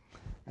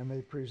 And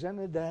they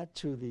presented that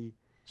to the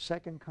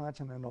Second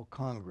Continental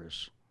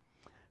Congress,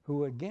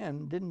 who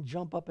again didn't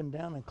jump up and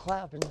down and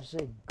clap and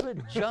say,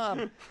 good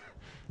job,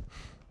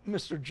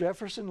 Mr.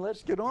 Jefferson,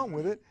 let's get on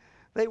with it.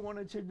 They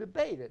wanted to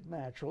debate it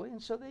naturally,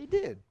 and so they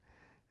did.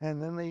 And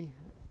then they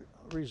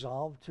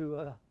resolved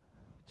to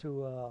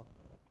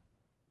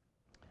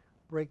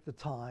break the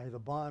tie, the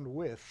bond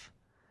with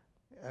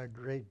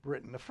Great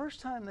Britain. The first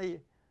time they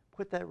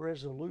put that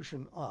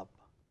resolution up,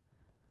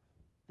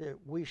 that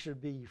we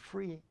should be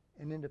free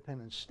and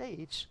independent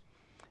states,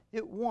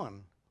 it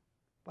won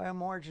by a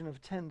margin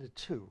of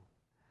 10-2.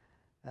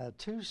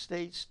 2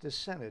 states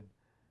dissented,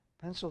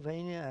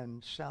 Pennsylvania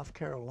and South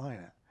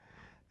Carolina.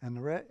 And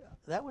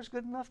that was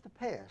good enough to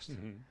pass,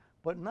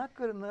 but not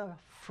good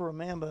enough for a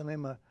man by the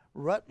name of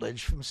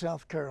Rutledge from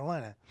South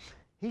Carolina.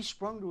 He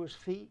sprung to his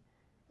feet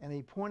and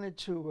he pointed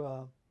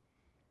to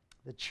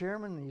the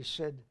chairman and he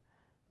said,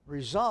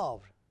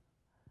 resolved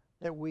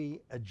that we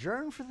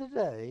adjourn for the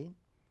day,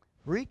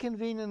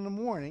 reconvene in the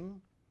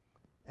morning,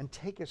 and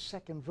take a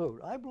second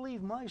vote. I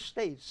believe my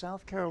state,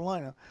 South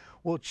Carolina,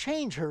 will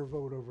change her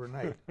vote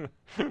overnight.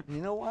 And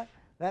you know what?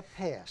 That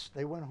passed.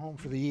 They went home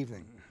for the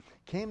evening.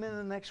 Came in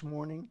the next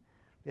morning.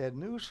 They had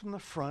news from the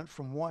front,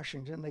 from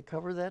Washington. They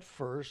covered that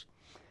first.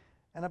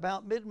 And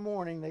about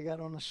mid-morning, they got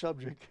on the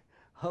subject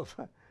of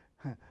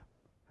the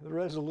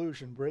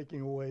resolution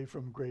breaking away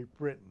from Great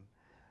Britain.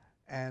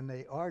 And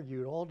they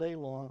argued all day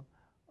long.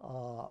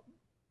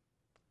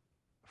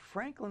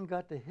 Franklin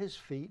got to his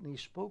feet, and he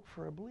spoke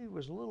for, I believe it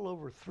was a little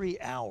over 3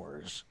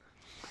 hours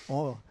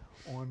on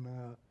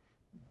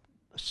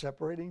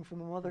separating from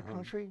the mother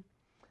country.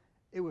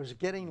 It was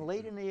getting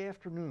late in the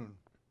afternoon.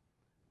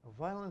 A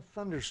violent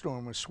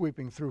thunderstorm was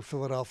sweeping through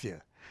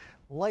Philadelphia.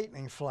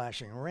 Lightning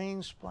flashing,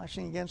 rain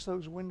splashing against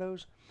those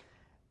windows.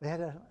 They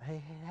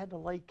had to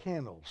light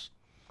candles.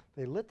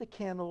 They lit the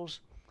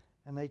candles,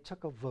 and they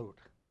took a vote,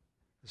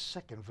 the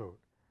second vote,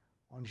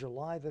 on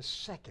July the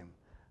 2nd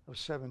of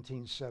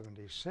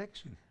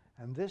 1776.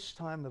 And this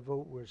time the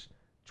vote was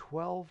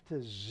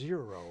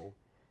 12-0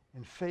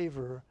 in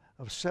favor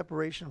of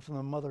separation from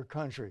the mother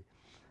country.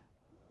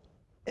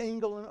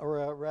 England,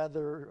 or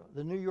rather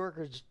the New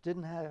Yorkers,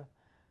 didn't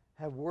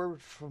have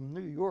word from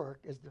New York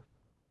as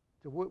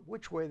to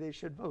which way they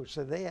should vote,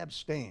 so they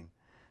abstained.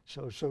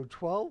 So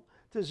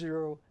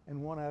 12-0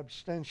 and 1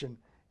 abstention.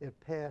 It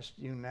passed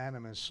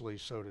unanimously,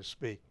 so to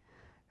speak.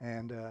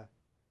 And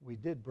we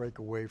did break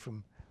away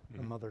from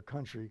the mother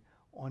country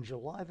on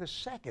July the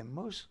 2nd.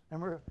 Most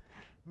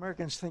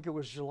Americans think it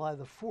was July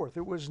the 4th.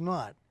 It was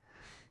not.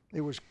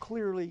 It was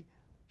clearly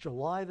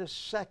July the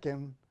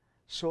 2nd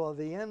saw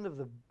the end of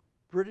the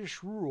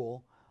British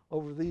rule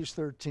over these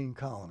 13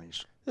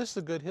 colonies. This is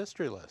a good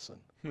history lesson.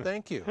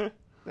 Thank you.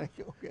 Thank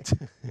you. Okay.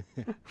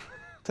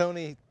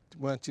 Tony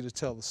wants you to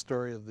tell the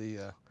story of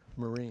the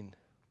Marine.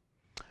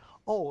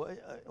 Oh,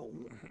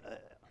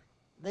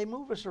 they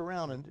move us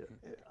around, and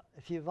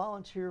if you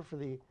volunteer for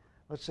the,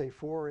 let's say,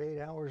 4 or 8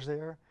 hours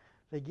there,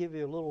 they give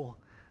you a little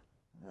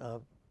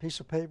piece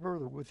of paper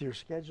with your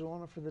schedule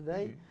on it for the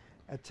day.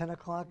 At 10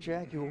 o'clock,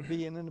 Jack, you will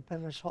be in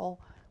Independence Hall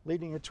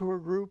leading a tour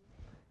group.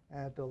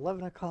 At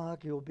 11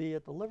 o'clock, you'll be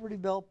at the Liberty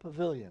Bell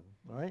Pavilion.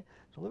 All right?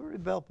 So Liberty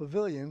Bell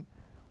Pavilion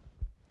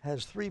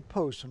has 3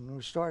 posts, and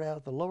we start out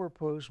at the lower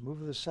post, move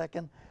to the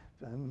second,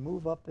 and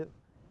move up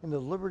into the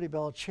Liberty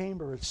Bell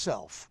chamber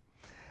itself,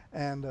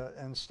 and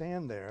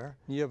stand there.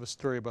 You have a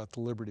story about the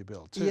Liberty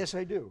Bell, too. Yes,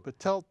 I do. But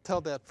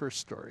tell that first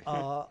story.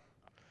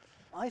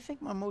 I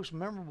think my most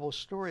memorable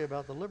story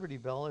about the Liberty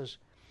Bell is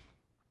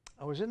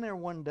I was in there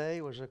one day.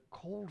 It was a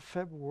cold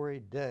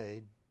February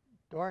day,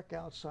 dark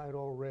outside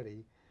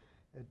already,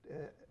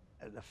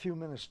 at a few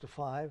minutes to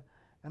 5,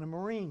 and a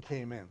Marine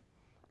came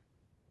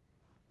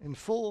in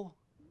full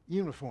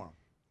uniform.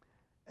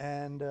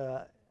 And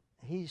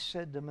he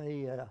said to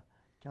me,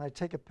 can I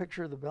take a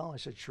picture of the bell? I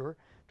said, sure.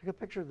 Took a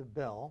picture of the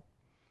bell,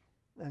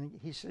 and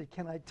he said,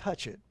 can I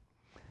touch it?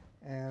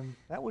 And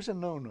that was a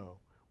no-no.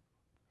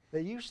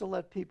 They used to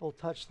let people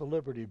touch the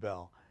Liberty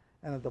Bell.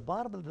 And at the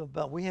bottom of the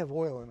bell, we have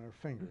oil in our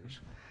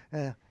fingers.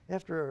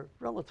 After a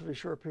relatively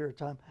short period of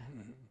time,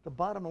 the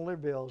bottom of the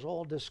Liberty Bell is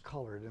all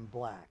discolored and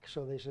black.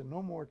 So they said,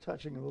 no more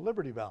touching of the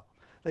Liberty Bell.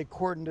 They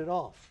cordoned it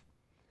off.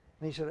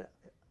 And he said,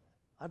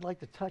 I'd like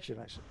to touch it.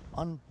 I said,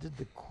 undid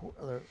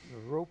the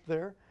rope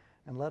there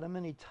and let him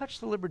in. He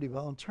touched the Liberty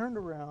Bell and turned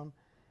around,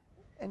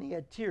 and he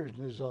had tears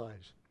in his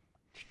eyes.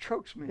 It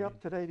chokes me up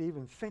today to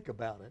even think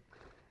about it.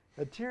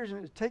 Had tears in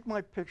his, take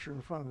my picture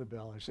in front of the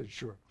bell. I said,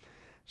 sure.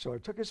 So I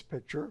took his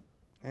picture,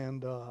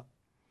 and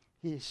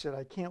he said,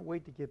 I can't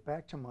wait to get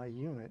back to my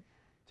unit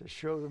to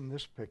show them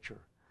this picture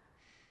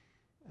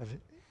of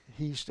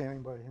he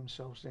standing by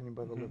himself, standing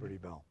by the Liberty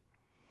Bell.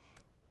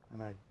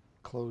 And I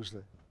closed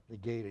the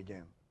gate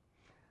again.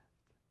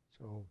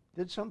 So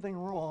did something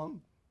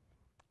wrong,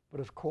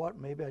 but if caught,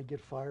 maybe I'd get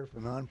fired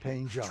for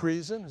non-paying job.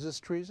 Treason? Is this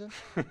treason?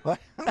 What?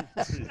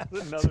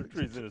 Another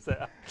treasonous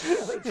act.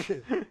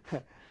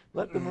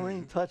 Let the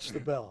Marine touch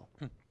the bell.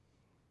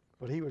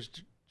 But he was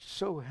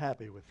so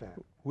happy with that.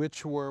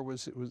 Which war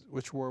was it?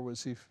 Which war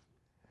was he?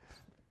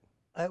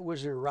 It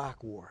was the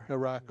Iraq War.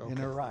 Iraq. Okay. In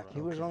Iraq,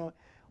 he was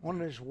on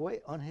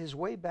his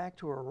way back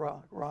to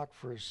Iraq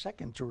for his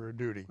second tour of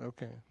duty.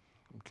 Okay.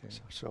 Okay.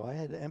 So I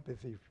had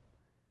empathy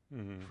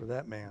for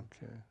that man.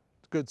 Okay.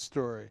 Good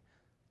story.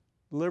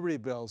 Liberty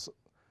Bell's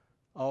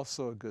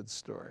also a good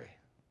story.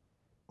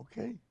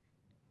 Okay. You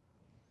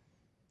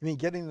mean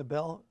getting the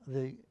bell,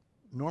 the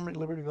Normandy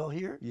Liberty Bell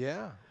here?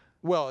 Yeah.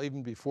 Well,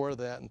 even before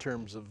that, in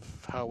terms of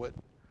how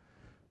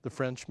the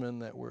Frenchmen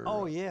that were.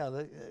 Oh yeah,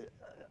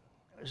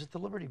 was it the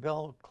Liberty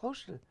Bell?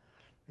 Close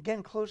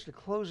to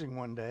closing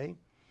one day,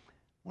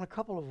 when a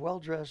couple of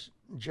well-dressed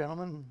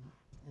gentlemen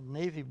in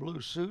navy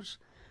blue suits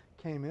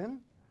came in,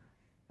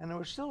 and there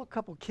were still a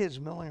couple kids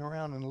milling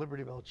around in the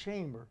Liberty Bell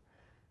chamber,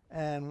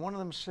 and one of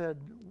them said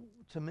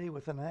to me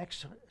with an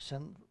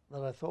accent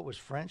that I thought was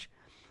French,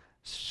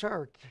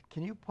 "Sir,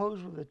 can you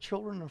pose with the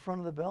children in front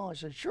of the bell?" I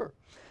said, "Sure."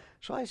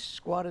 So I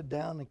squatted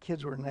down, the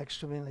kids were next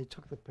to me, and they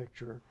took the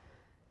picture.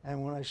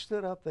 And when I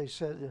stood up, they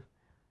said,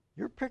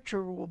 "Your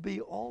picture will be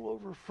all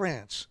over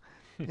France."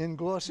 in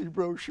glossy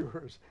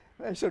brochures.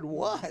 And I said,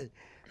 why?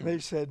 And they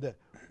said,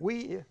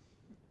 we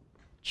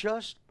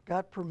just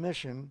got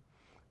permission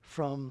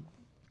from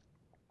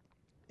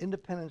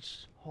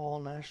Independence Hall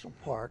National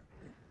Park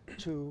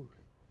to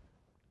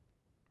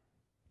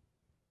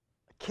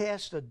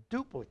cast a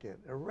duplicate,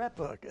 a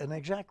replica, an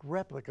exact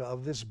replica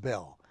of this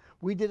bell.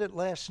 We did it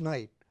last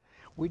night.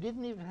 We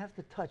didn't even have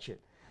to touch it.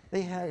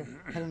 They had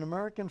an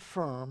American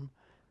firm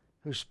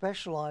who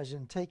specialized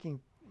in taking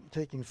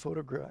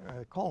photographs,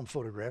 call them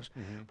photographs,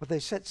 but they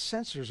set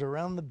sensors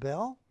around the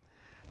bell,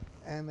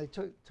 and they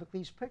took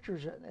these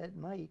pictures at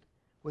night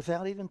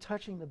without even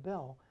touching the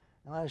bell.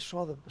 And I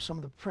saw some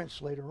of the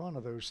prints later on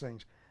of those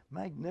things.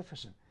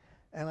 Magnificent.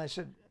 And I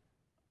said,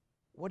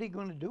 what are you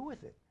going to do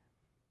with it?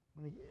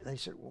 And they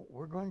said, well,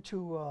 we're going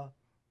to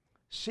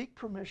seek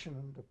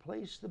permission to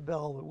place the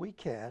bell that we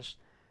cast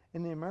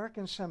in the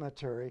American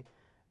cemetery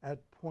at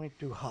Pointe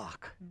du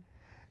Hoc.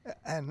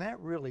 And that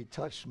really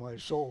touched my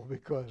soul,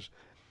 because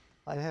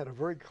I had a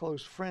very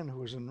close friend who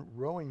was a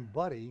rowing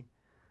buddy,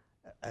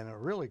 and a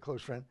really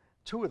close friend,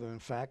 two of them in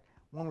fact.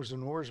 One was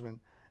an oarsman,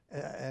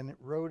 and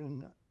rowed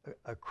in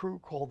a crew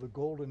called the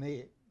Golden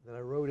Eight that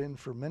I rowed in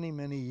for many,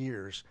 many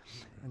years.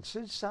 And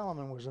Sid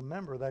Salomon was a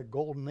member of that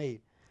Golden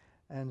Eight.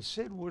 And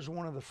Sid was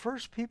one of the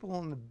first people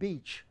on the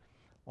beach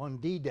on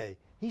D-Day.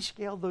 He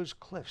scaled those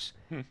cliffs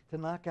to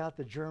knock out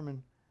the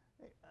German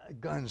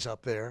guns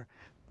up there,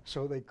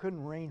 so they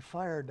couldn't rain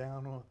fire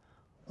down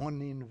on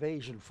the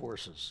invasion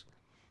forces.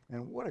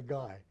 And what a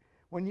guy.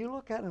 When you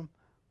look at him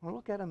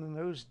in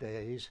those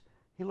days,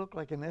 he looked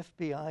like an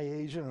FBI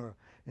agent or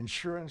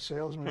insurance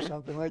salesman or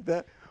something like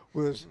that,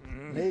 with his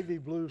navy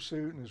blue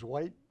suit and his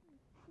white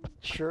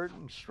shirt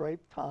and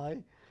striped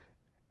tie.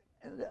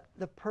 And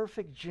the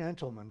perfect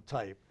gentleman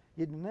type.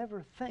 You'd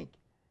never think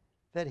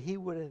that he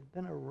would have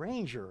been a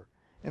ranger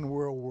in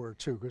World War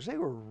II, because they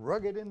were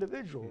rugged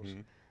individuals.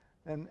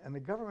 And the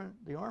government,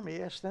 the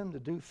Army, asked them to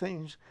do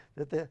things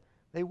that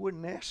they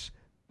wouldn't ask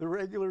the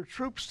regular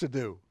troops to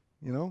do,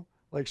 you know,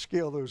 like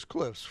scale those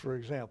cliffs, for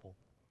example.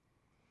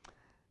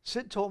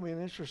 Sid told me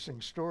an interesting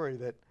story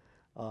that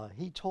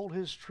he told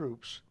his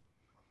troops.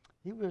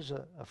 He was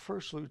a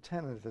first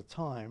lieutenant at the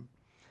time,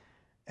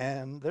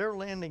 and their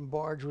landing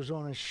barge was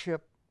on a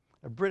ship,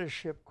 a British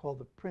ship called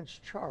the Prince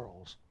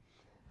Charles.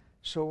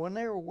 So when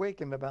they were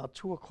awakened about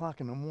 2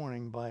 o'clock in the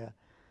morning by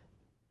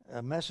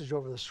a message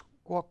over the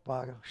squawk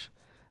box,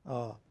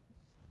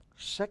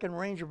 2nd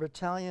Ranger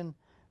Battalion,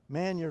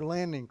 man your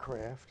landing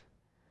craft.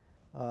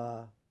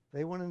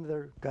 They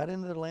got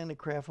into the landing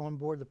craft on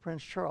board the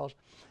Prince Charles,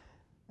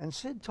 and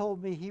Sid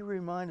told me he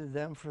reminded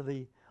them for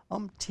the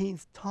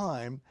umpteenth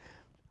time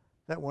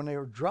that when they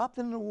were dropped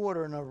in the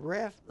water and a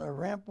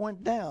ramp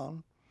went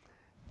down,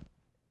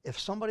 if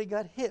somebody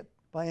got hit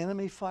by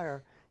enemy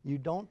fire, you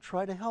don't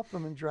try to help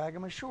them and drag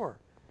them ashore.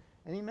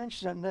 And he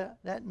mentioned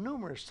that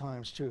numerous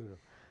times too.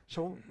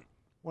 So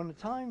when the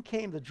time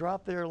came to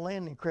drop their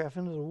landing craft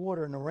into the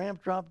water and the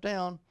ramp dropped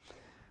down,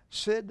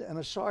 Sid and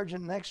a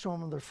sergeant next to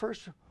him were the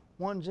first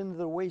ones into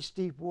the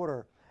waist-deep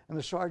water, and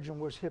the sergeant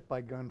was hit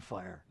by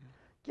gunfire.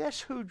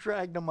 Guess who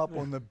dragged him up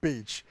on the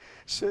beach?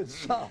 Sid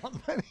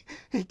Salomon.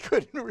 He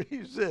couldn't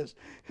resist.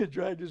 He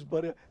dragged his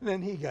buddy up, and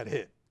then he got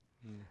hit.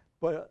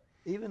 But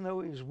even though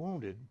he was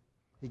wounded,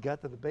 he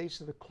got to the base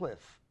of the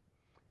cliff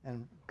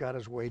and got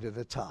his way to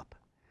the top.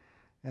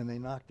 And they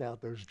knocked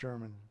out those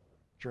German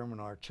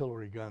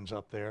artillery guns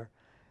up there,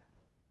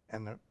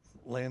 and the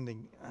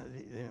landing,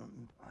 the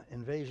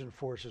invasion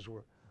forces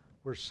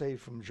were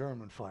saved from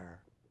German fire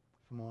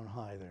from on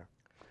high there.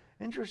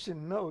 Interesting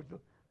to note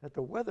that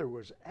the weather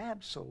was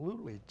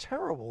absolutely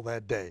terrible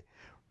that day.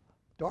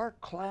 Dark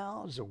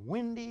clouds,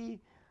 windy,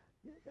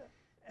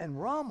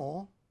 and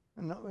Rommel,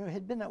 and it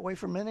had been that way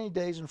for many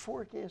days and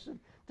forecasted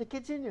to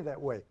continue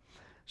that way.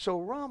 So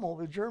Rommel,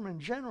 the German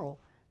general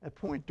at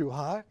Pointe du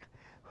Hoc,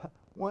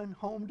 went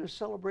home to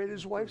celebrate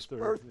his wife's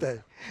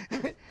birthday.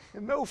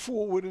 And no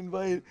fool would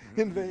invade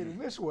in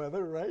this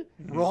weather, right?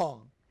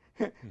 Wrong.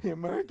 The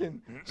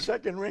American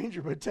 2nd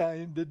Ranger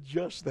Battalion did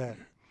just that.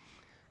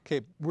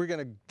 Okay, we're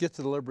going to get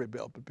to the Liberty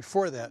Bell, but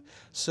before that,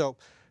 so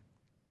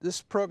this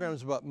program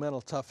is about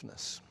mental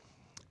toughness.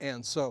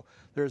 And so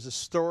there's a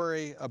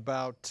story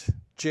about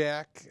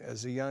Jack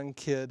as a young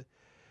kid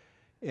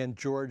and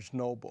George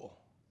Noble,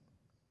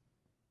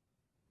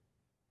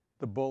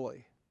 the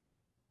bully.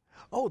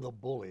 Oh, the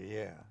bully,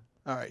 yeah.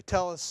 All right,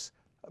 tell us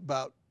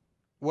about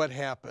what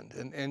happened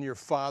and your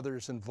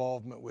father's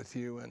involvement with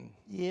you. And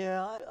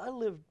yeah, I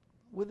lived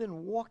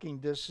within walking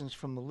distance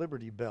from the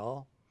Liberty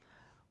Bell.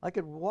 I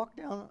could walk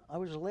down. I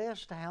was the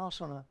last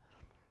house on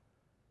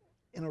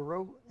in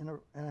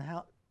a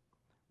house,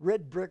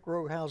 red brick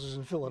row houses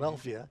in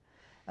Philadelphia.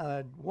 And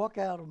I'd walk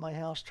out of my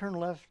house, turn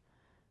left,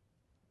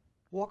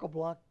 walk a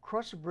block,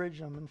 cross a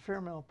bridge. I'm in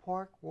Fairmount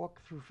Park.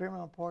 Walk through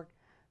Fairmount Park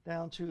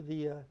down to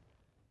the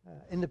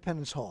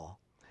Independence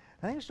Hall.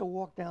 And I used to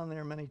walk down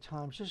there many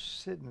times,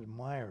 just sit and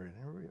admire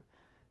it. It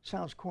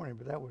sounds corny,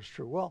 but that was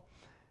true. Well,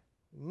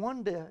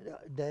 one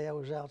day I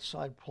was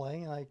outside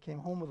playing, and I came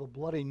home with a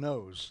bloody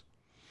nose.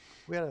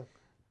 We had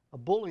a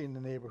bully in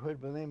the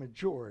neighborhood by the name of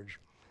George.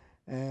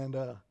 And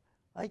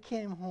I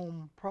came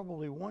home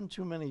probably one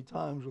too many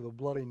times with a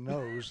bloody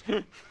nose.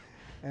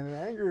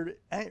 And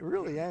it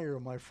really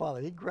angered my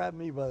father. He grabbed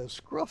me by the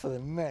scruff of the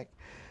neck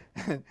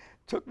and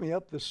took me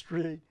up the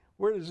street.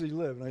 Where does he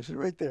live? And I said,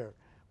 right there.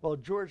 Well,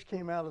 George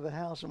came out of the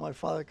house, and my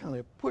father kind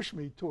of pushed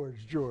me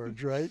towards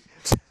George, right?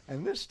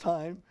 And this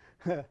time,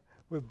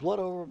 with blood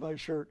over my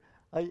shirt,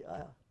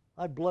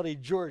 I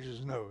bloodied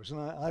George's nose, and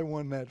I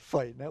won that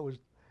fight. And that was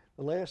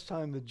the last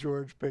time that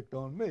George picked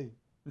on me.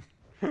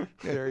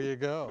 There you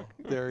go.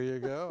 There you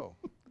go.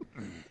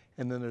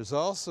 And then there's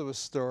also a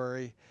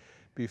story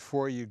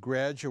before you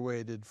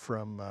graduated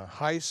from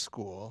high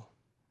school.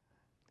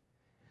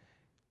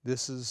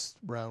 This is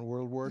around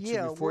World War II.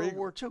 Yeah, before World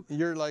War II.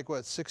 You're like,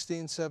 what,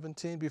 16,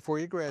 17 before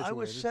you graduated? I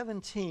was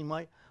 17.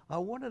 I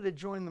wanted to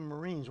join the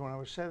Marines when I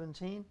was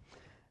 17.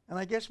 And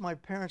I guess my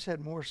parents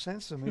had more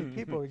sense than me.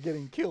 People are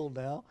getting killed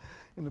now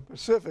in the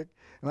Pacific,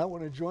 and I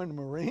want to join the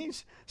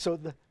Marines. So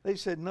they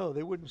said no,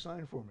 they wouldn't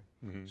sign for me.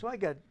 So I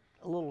got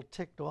a little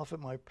ticked off at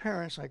my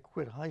parents. I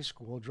quit high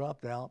school,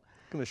 dropped out.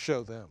 I'm going to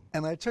show them.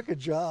 And I took a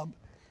job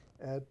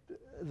at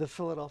the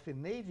Philadelphia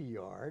Navy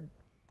Yard,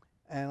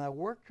 and I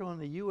worked on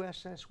the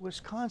USS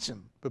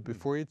Wisconsin. But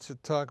before you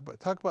talk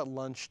about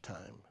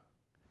lunchtime.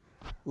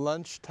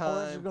 Lunchtime. Oh,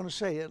 I was going to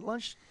say, at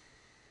lunch,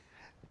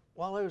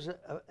 while I was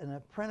an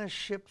apprentice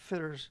ship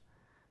fitter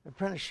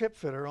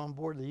on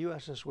board the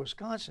USS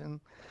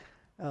Wisconsin,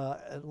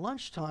 at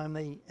lunchtime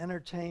they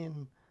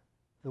entertained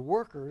the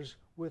workers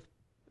with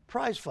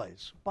prize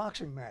fights,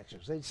 boxing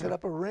matches. They'd set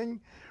up a ring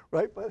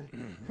right by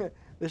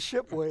the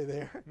shipway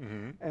there,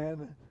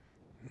 and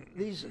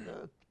these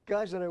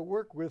guys that I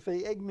work with,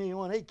 they egged me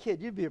on, hey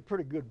kid, you'd be a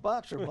pretty good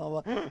boxer,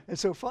 blah, blah. And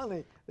so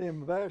finally, they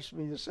embarrassed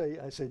me to say,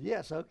 I said,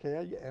 yes, okay,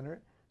 I enter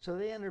it. So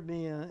they entered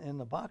me in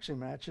the boxing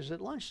matches at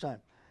lunchtime.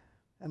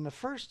 And the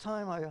first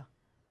time I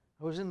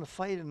was in the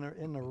fight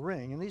in the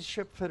ring, and these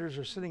ship fitters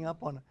are sitting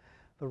up on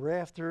the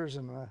rafters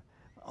and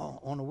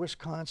on the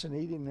Wisconsin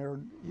eating their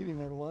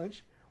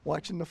lunch,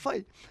 watching the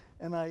fight.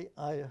 And I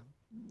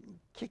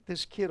kicked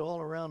this kid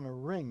all around the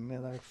ring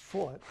that I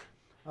fought.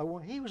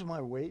 He was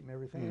my weight and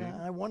everything, and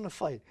I won the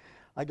fight.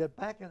 I got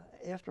back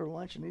after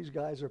lunch, and these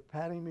guys are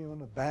patting me on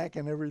the back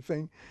and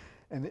everything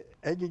and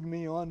egging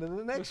me on to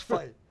the next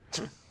fight.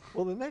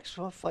 Well, the next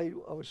fight,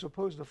 I was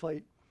supposed to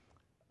fight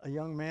a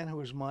young man who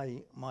was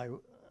my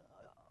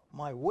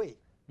weight.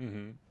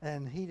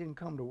 And he didn't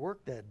come to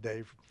work that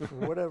day for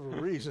whatever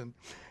reason.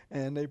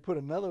 And they put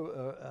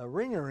another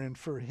ringer in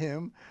for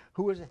him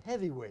who was a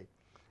heavyweight.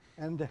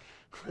 And the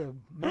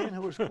man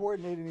who was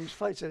coordinating these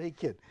fights said, hey,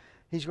 kid,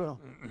 he's going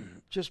to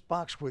just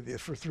box with you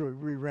for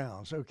 3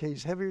 rounds. Okay,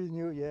 he's heavier than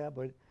you, yeah,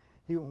 but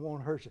he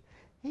won't hurt you.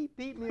 He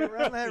beat me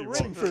around that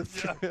ring for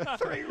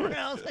 3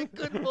 rounds. I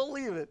couldn't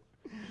believe it.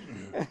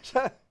 And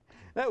so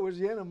that was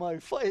the end of my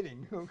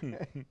fighting,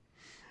 okay?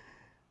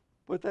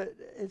 But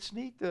it's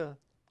neat to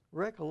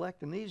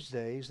recollect in these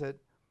days that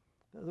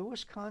the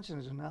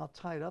Wisconsins are now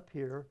tied up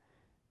here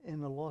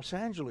in the Los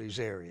Angeles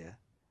area.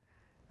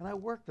 And I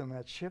worked on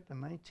that ship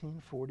in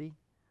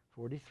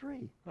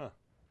 1943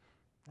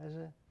 as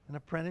an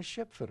apprentice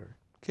ship fitter.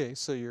 Okay,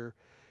 so you're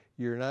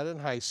not in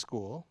high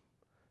school,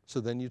 so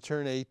then you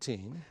turn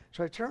 18.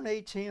 So I turned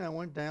 18, I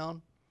went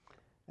down,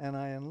 and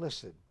I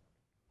enlisted.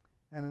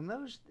 And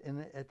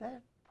at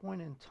that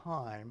point in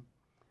time,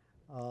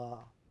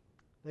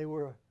 they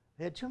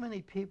had too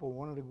many people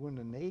wanted to go in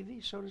the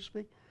Navy, so to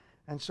speak,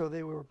 and so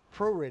they were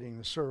prorating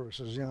the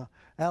services,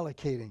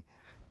 allocating.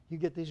 You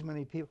get these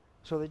many people.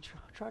 So they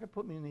tried to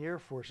put me in the Air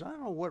Force. I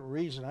don't know what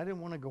reason. I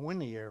didn't want to go in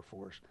the Air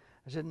Force.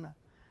 I said, no,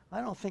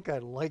 I don't think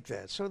I'd like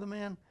that. So the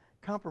man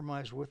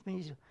compromised with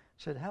me. He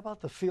said, how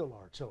about the field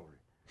artillery?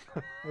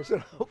 I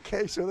said,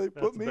 okay. So they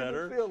put me in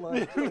the field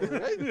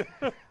artillery.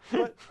 Right?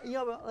 But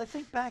I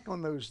think back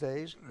on those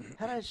days,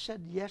 had I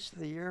said yes to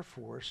the Air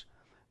Force,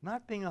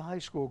 not being a high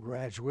school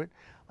graduate,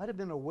 I'd have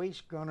been a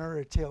waist gunner or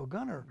a tail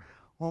gunner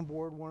on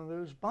board one of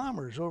those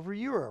bombers over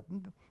Europe.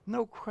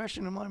 No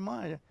question in my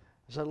mind,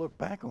 as I look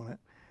back on it.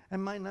 I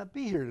might not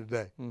be here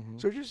today.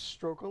 So just a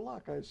stroke of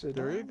luck, I said.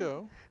 There you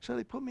go. So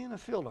they put me in the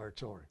field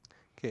artillery.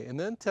 Okay, and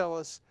then tell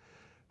us,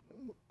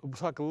 we'll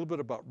talk a little bit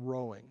about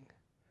rowing,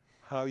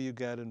 how you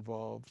got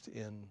involved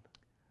in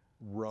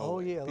rowing. Oh,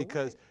 yeah.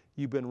 Because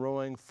you've been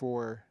rowing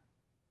for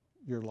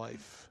your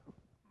life.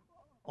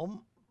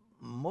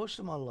 Most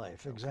of my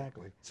life,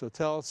 exactly. Okay. So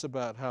tell us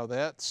about how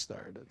that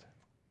started.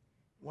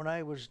 When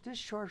I was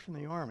discharged from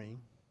the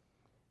Army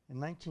in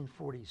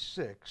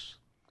 1946,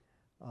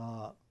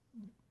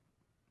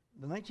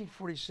 the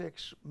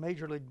 1946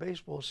 Major League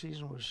Baseball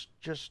season was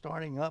just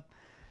starting up.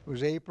 It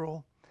was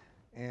April,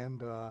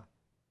 and I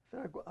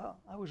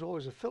was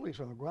always a Phillies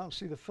fan. I'll go out and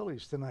see the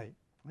Phillies tonight.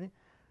 Right?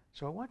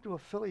 So I went to a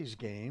Phillies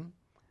game,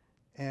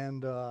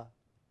 and the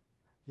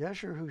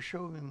usher who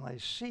showed me my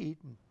seat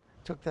and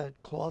took that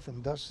cloth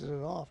and dusted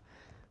it off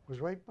was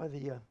right by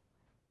the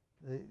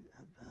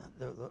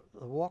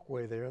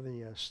walkway there,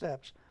 the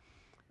steps.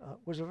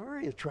 Was a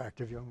very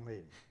attractive young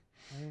lady.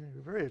 I mean,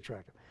 very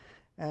attractive.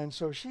 And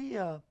so she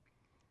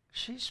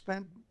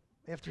spent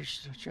after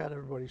she had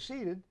everybody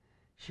seated,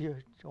 she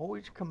would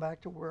always come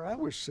back to where I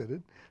was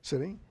sitting,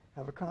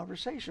 have a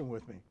conversation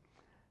with me.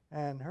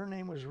 And her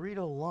name was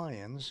Rita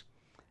Lyons,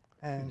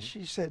 and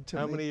she said to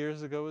me— How many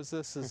years ago was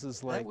this? This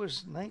is like— That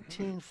was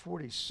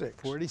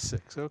 1946.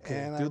 46, okay,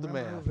 And do I the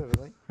remember math. her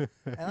vividly.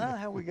 And I don't know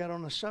how we got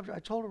on the subject. I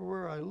told her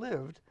where I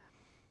lived,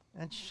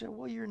 and she said,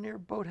 well, you're near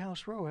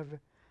Boathouse Row.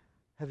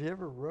 Have you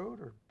ever rowed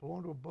or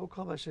belonged to a boat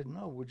club? I said,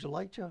 no. Would you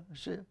like to? I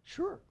said,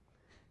 sure.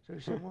 So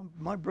she said, well,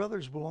 my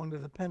brothers belong to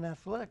the Penn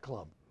Athletic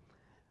Club.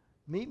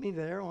 Meet me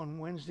there on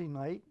Wednesday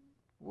night,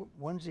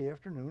 Wednesday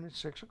afternoon at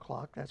 6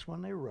 o'clock. That's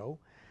when they row.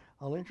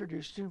 I'll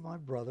introduce you to my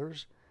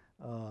brothers.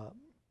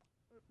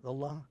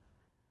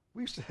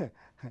 We used to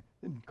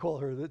didn't call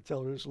her that,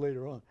 tell her this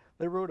later on.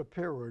 They rowed a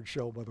pair-oared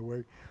shell, by the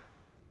way.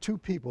 2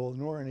 people,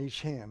 an oar in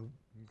each hand.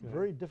 Okay.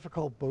 Very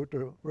difficult boat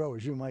to row,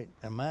 as you might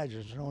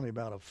imagine. It's only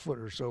about a foot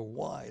or so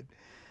wide.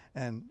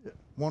 And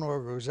one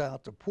oar goes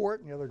out to port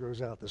and the other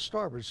goes out to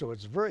starboard, so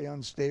it's a very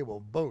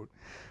unstable boat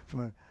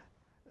from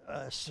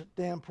a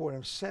standpoint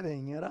of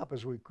setting it up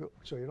as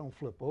so you don't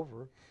flip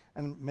over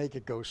and make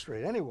it go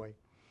straight. Anyway,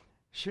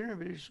 she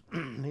introduced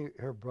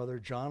her brother,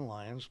 John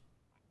Lyons,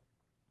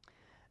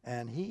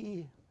 and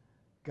he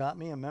got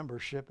me a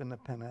membership in the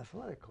Penn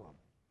Athletic Club.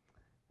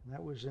 And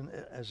that was,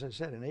 as I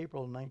said, in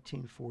April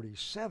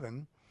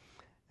 1947,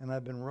 and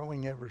I've been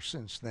rowing ever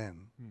since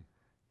then.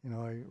 You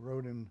know, I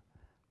rowed in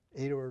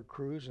 8-oar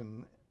crews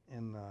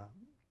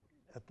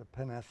at the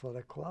Penn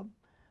Athletic Club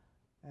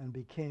and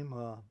became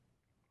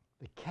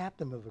the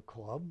captain of the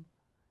club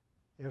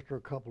after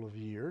a couple of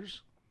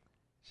years.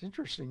 It's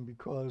interesting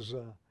because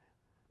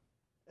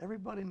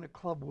everybody in the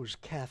club was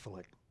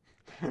Catholic.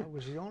 I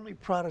was the only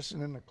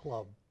Protestant in the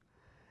club,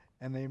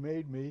 and they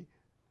made me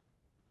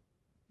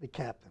the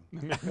captain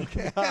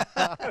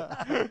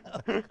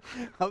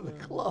of the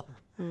club.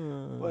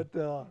 But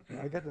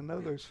I got to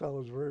know those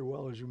fellows very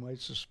well, as you might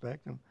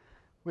suspect. And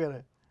we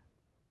had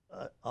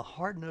a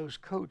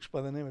hard-nosed coach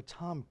by the name of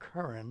Tom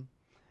Curran,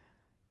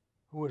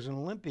 who was an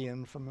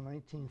Olympian from the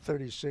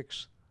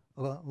 1936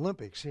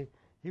 Olympics.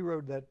 He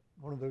rode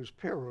one of those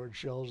pair-oared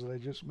shells that I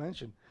just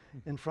mentioned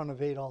in front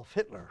of Adolf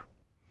Hitler.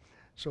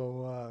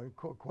 So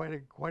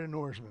quite an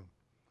oarsman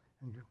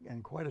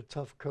and quite a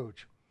tough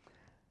coach.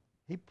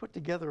 He put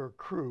together a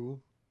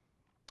crew,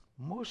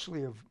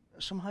 mostly of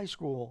some high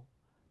school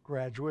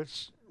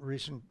graduates,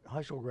 recent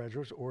high school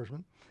graduates,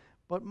 oarsmen,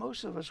 but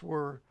most of us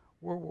were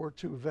World War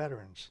II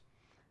veterans.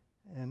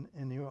 And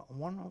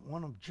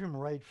one of Jim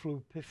Wright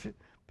flew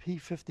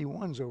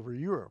P-51s over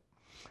Europe.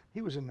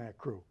 He was in that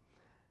crew.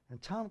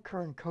 And Tom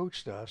Curran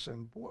coached us,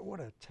 and boy, what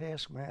a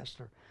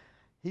taskmaster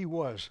he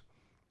was.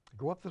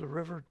 Go up to the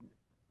river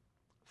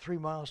 3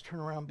 miles,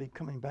 turn around, be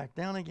coming back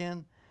down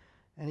again,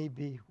 and he'd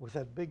be with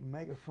that big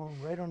megaphone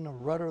right on the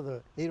rudder of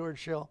the 8-oared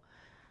shell,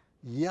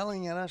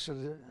 yelling at us at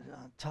the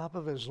top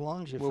of his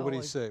lungs. What would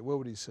he say? What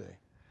would he say?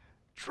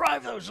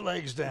 Drive those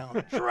legs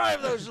down.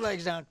 Drive those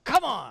legs down.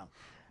 Come on.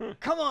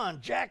 Come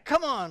on, Jack.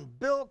 Come on,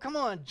 Bill. Come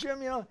on,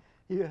 Jim. You know,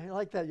 you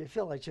like that. You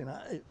feel like, you know,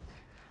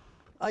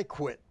 I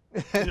quit.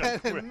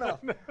 Enough.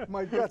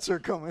 My guts are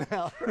coming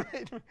out,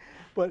 right?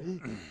 But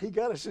he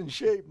got us in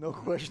shape, no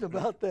question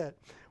about that.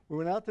 We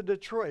went out to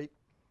Detroit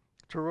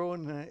to row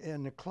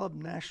in the club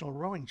national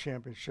rowing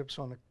championships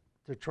on the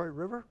Detroit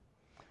River.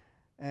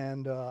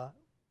 And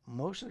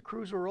most of the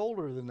crews were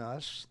older than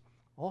us,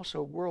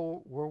 also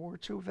World War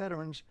II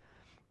veterans,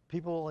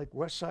 people like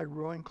West Side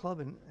Rowing Club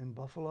in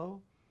Buffalo,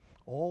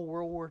 all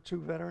World War II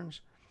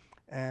veterans.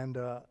 And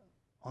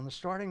on the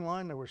starting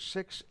line, there were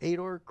 6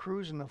 8-oar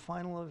crews in the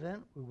final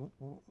event. We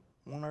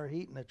won our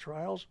heat in the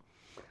trials,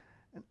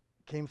 and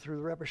came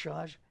through the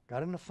repechage,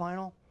 got in the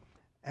final,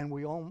 and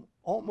we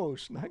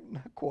almost, not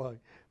quite,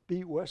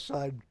 beat West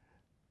Side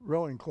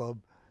Rowing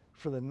Club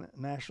for the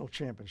national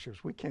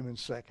championships. We came in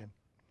second,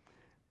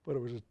 but it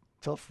was a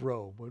tough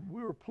row. But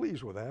we were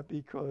pleased with that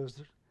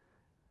because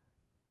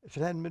if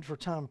it hadn't been for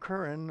Tom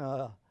Curran,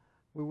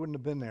 we wouldn't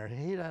have been there.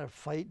 He'd had to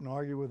fight and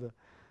argue with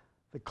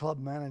the club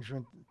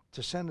management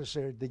to send us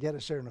there, to get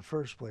us there in the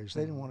first place. They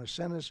didn't want to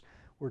send us.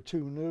 We're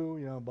too new,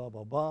 you know, blah,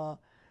 blah, blah.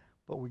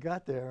 But we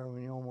got there and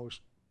we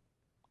almost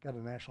got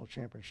a national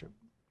championship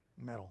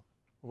medal.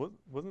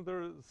 Wasn't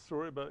there a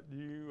story about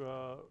you,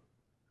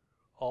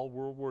 all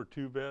World War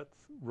II vets,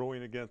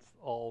 rowing against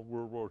all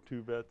World War II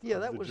vets? Yeah,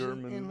 that was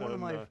in one of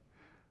my...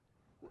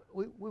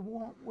 We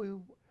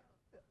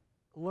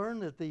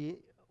learned that the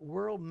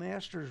World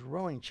Masters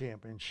Rowing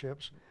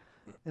Championships,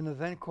 an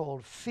event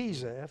called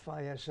FISA,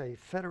 F-I-S-A,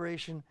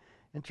 Fédération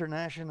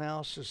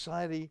Internationale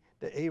Société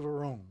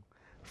d'Aviron,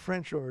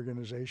 French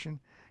organization,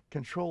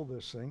 controlled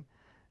this thing.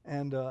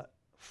 And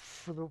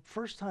for the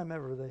first time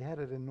ever, they had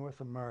it in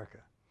North America.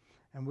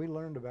 And we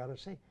learned about it.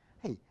 Say,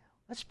 hey,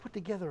 let's put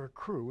together a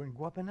crew and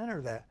go up and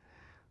enter that.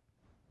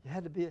 You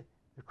had to be,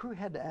 the crew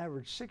had to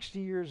average 60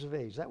 years of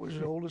age. That was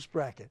the oldest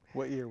bracket.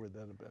 What year would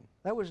that have been?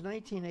 That was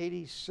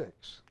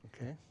 1986.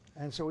 Okay.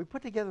 And so we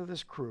put together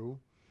this crew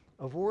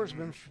of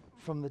oarsmen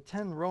from the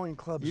 10 rowing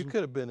clubs. You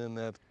could have been in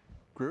that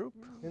group.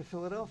 In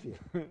Philadelphia.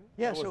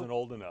 Yeah, I wasn't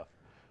old enough.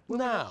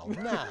 Now.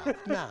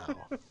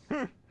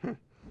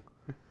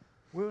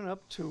 We went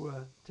up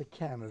to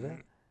Canada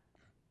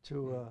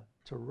to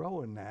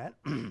row in that.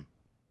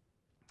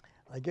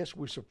 I guess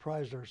we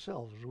surprised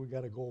ourselves. We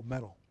got a gold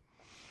medal.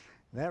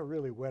 And that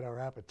really whet our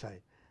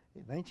appetite.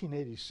 In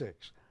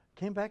 1986,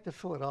 came back to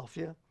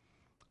Philadelphia,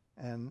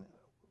 and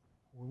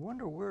we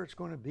wonder where it's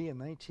going to be in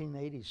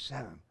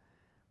 1987.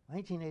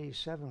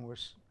 1987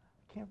 was,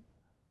 I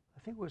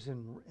think it was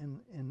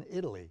in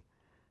Italy.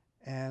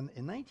 And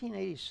in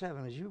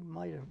 1987, as you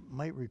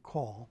might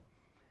recall,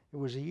 it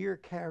was a year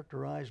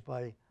characterized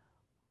by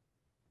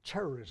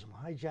terrorism,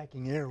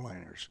 hijacking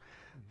airliners.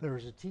 There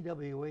was a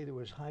TWA that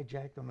was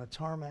hijacked on the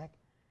tarmac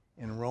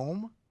in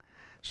Rome.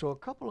 So a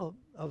couple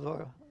of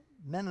the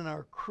men in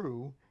our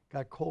crew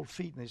got cold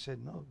feet, and they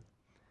said, no,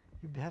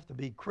 you'd have to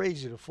be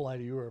crazy to fly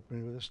to Europe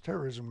with this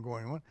terrorism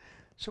going on.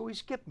 So we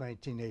skipped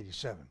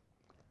 1987.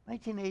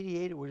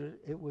 1988,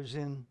 it was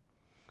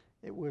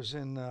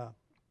in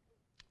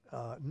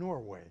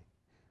Norway.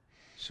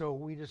 So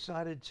we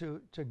decided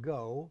to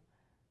go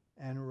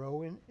and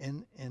row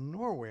in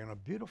Norway on a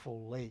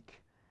beautiful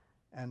lake.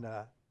 And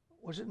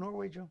was it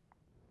Norway, Joe?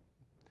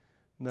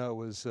 No, it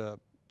was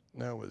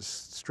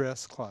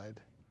Strathclyde.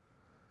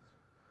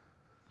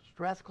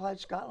 Strathclyde,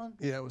 Scotland?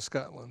 Yeah, it was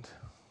Scotland.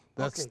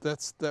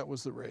 That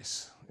was the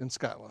race in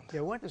Scotland.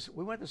 Yeah,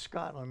 we went to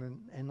Scotland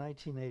in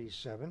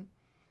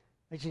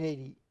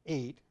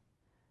 1988,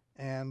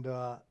 and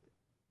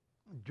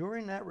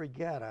during that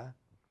regatta,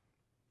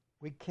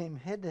 we came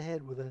head to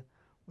head with a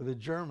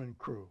German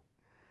crew,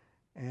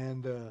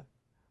 and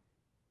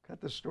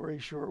cut the story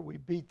short, we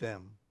beat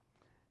them.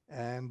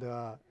 And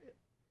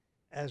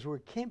as we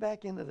came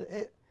back we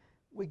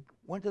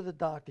went to the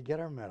dock to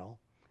get our medal.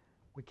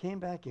 We came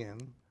back in,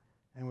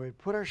 and we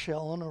put our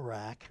shell on a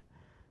rack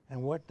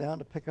and went down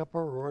to pick up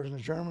our oars, and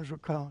the Germans were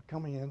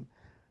coming in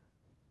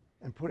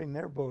and putting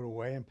their boat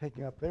away and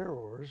picking up their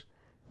oars.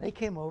 They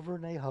came over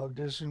and they hugged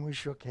us, and we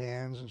shook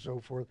hands and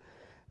so forth.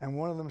 And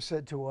one of them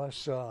said to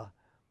us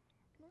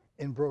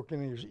in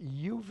broken English,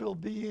 "You will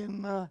be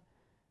in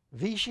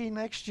Vichy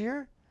next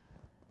year?"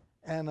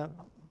 And a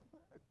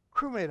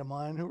crewmate of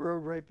mine who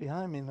rode right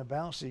behind me in the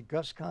bow seat,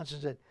 Gus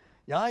Constant, said,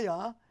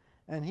 "Yeah."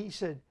 And he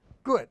said,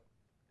 good.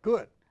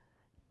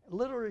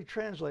 Literally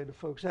translated,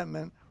 folks, that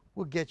meant,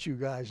 we'll get you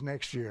guys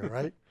next year,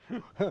 right?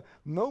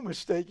 No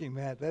mistaking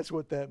that. That's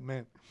what that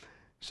meant.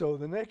 So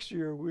the next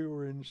year we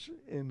were in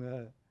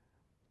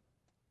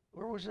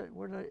where was it?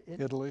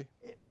 Italy.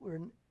 We're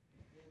in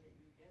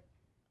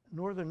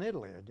northern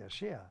Italy, I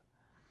guess, yeah.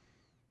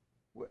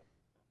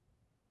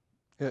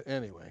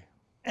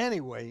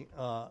 Anyway,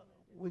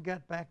 we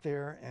got back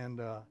there,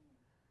 and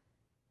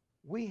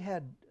we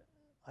had,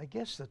 I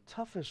guess, the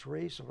toughest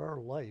race of our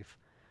life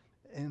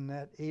in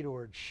that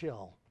 8-oared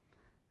shell.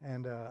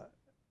 And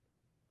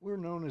we were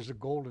known as the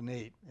Golden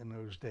Eight in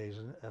those days.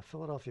 And a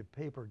Philadelphia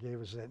paper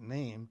gave us that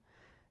name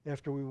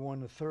after we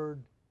won the 3rd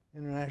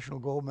international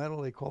gold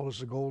medal. They called us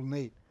the Golden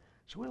Eight.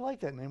 So we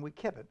liked that name. We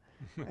kept it.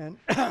 And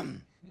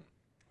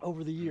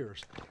over the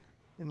years,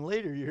 in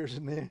later years,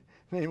 the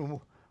name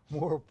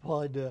more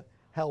applied to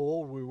how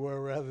old we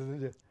were rather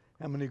than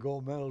how many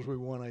gold medals we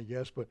won, I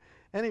guess. But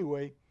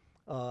anyway,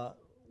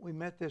 we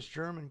met this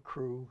German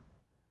crew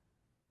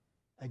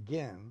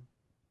again,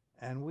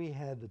 and we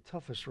had the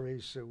toughest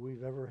race that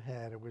we've ever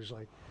had. It was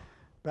like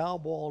bow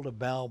ball to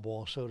bow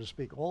ball, so to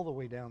speak, all the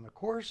way down the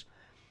course.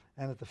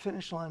 And at the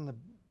finish line, the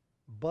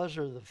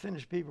buzzer, the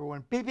Finnish people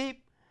went beep,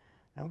 beep.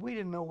 And we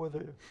didn't know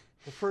whether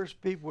the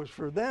first beep was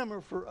for them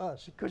or for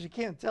us, because you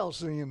can't tell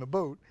sitting in the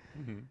boat.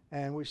 Mm-hmm.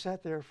 And we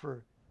sat there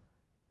for,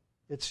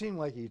 it seemed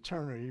like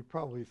eternity,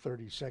 probably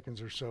 30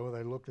 seconds or so. And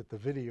I looked at the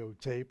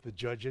videotape, the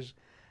judges,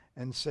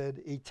 and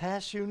said,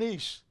 "Etas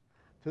unis,"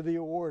 to the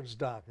awards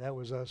dock. That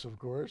was us, of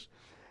course.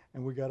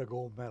 And we got a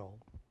gold medal.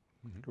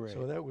 Great.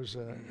 So that was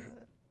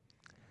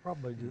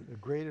probably the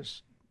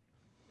greatest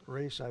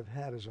race I've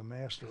had as a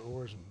master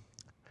oarsman.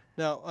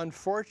 Now,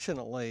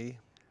 unfortunately,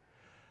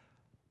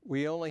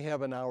 we only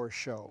have an hour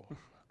show.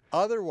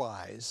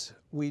 Otherwise,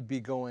 we'd be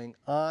going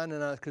on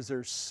and on, because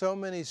there's so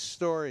many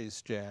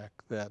stories, Jack,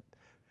 that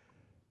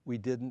we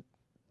didn't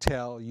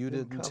tell, you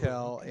didn't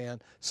tell,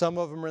 and some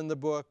of them are in the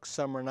book,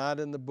 some are not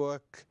in the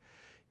book.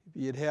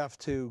 You'd have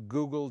to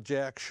Google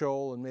Jack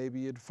Sholl, and maybe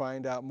you'd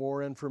find out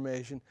more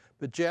information.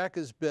 But Jack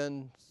has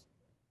been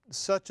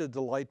such a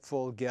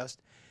delightful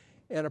guest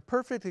and a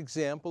perfect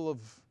example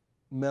of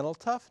mental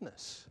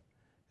toughness.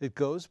 It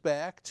goes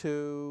back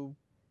to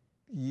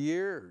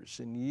years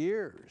and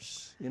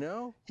years, you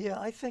know? Yeah,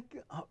 I think,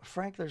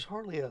 Frank, there's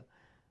hardly a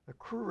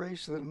crew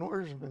race that an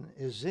oarsman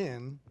is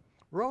in.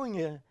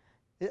 Rowing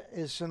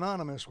is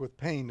synonymous with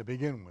pain to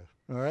begin with,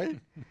 all right?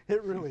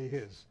 It really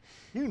is.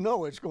 You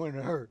know it's going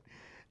to hurt.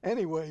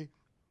 Anyway,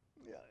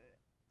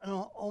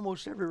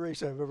 almost every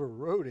race I've ever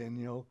rowed in,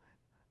 you know,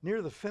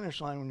 near the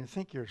finish line, when you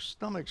think your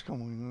stomach's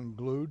coming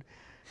unglued,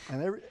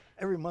 and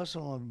every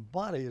muscle on the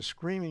body is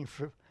screaming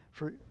for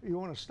you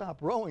want to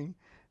stop rowing,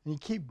 and you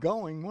keep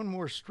going, one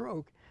more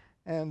stroke,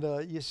 and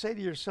you say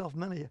to yourself,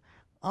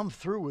 I'm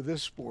through with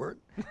this sport.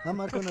 I'm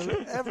not going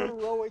to ever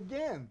row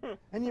again.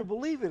 And you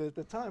believe it at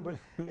the time. But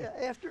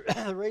after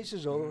the race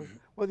is over,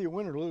 whether you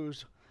win or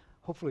lose,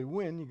 hopefully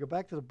win, you go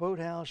back to the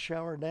boathouse,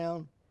 shower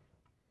down,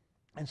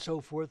 and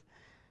so forth,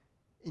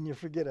 and you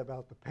forget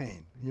about the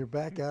pain. You're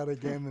back out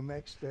again the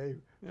next day.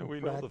 Yeah, we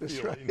practice, know the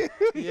feeling. right?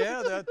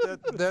 Yeah,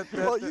 that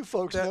well, you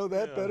folks know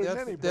that better than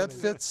anybody. That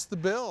fits the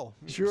bill.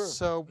 Sure.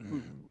 So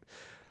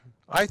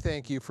I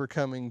thank you for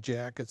coming,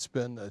 Jack. It's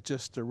been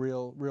just a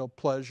real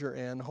pleasure,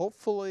 and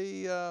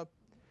hopefully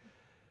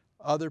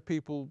other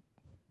people,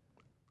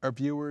 our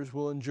viewers,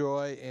 will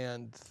enjoy.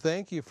 And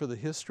thank you for the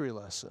history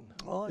lesson.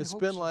 Well, it's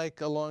been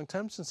like a long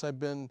time since I've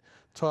been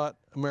taught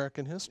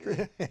American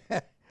history.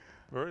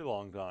 Very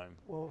long time.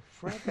 Well,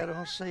 Frank, I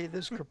don't say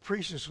this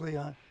capriciously.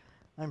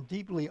 I'm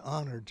deeply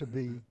honored to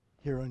be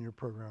here on your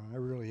program. I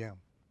really am.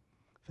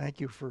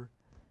 Thank you for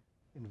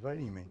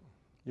inviting me.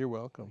 You're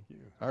welcome.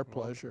 Thank you. Our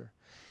pleasure.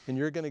 And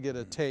you're going to get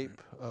a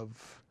tape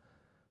of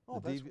a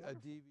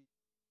DVD.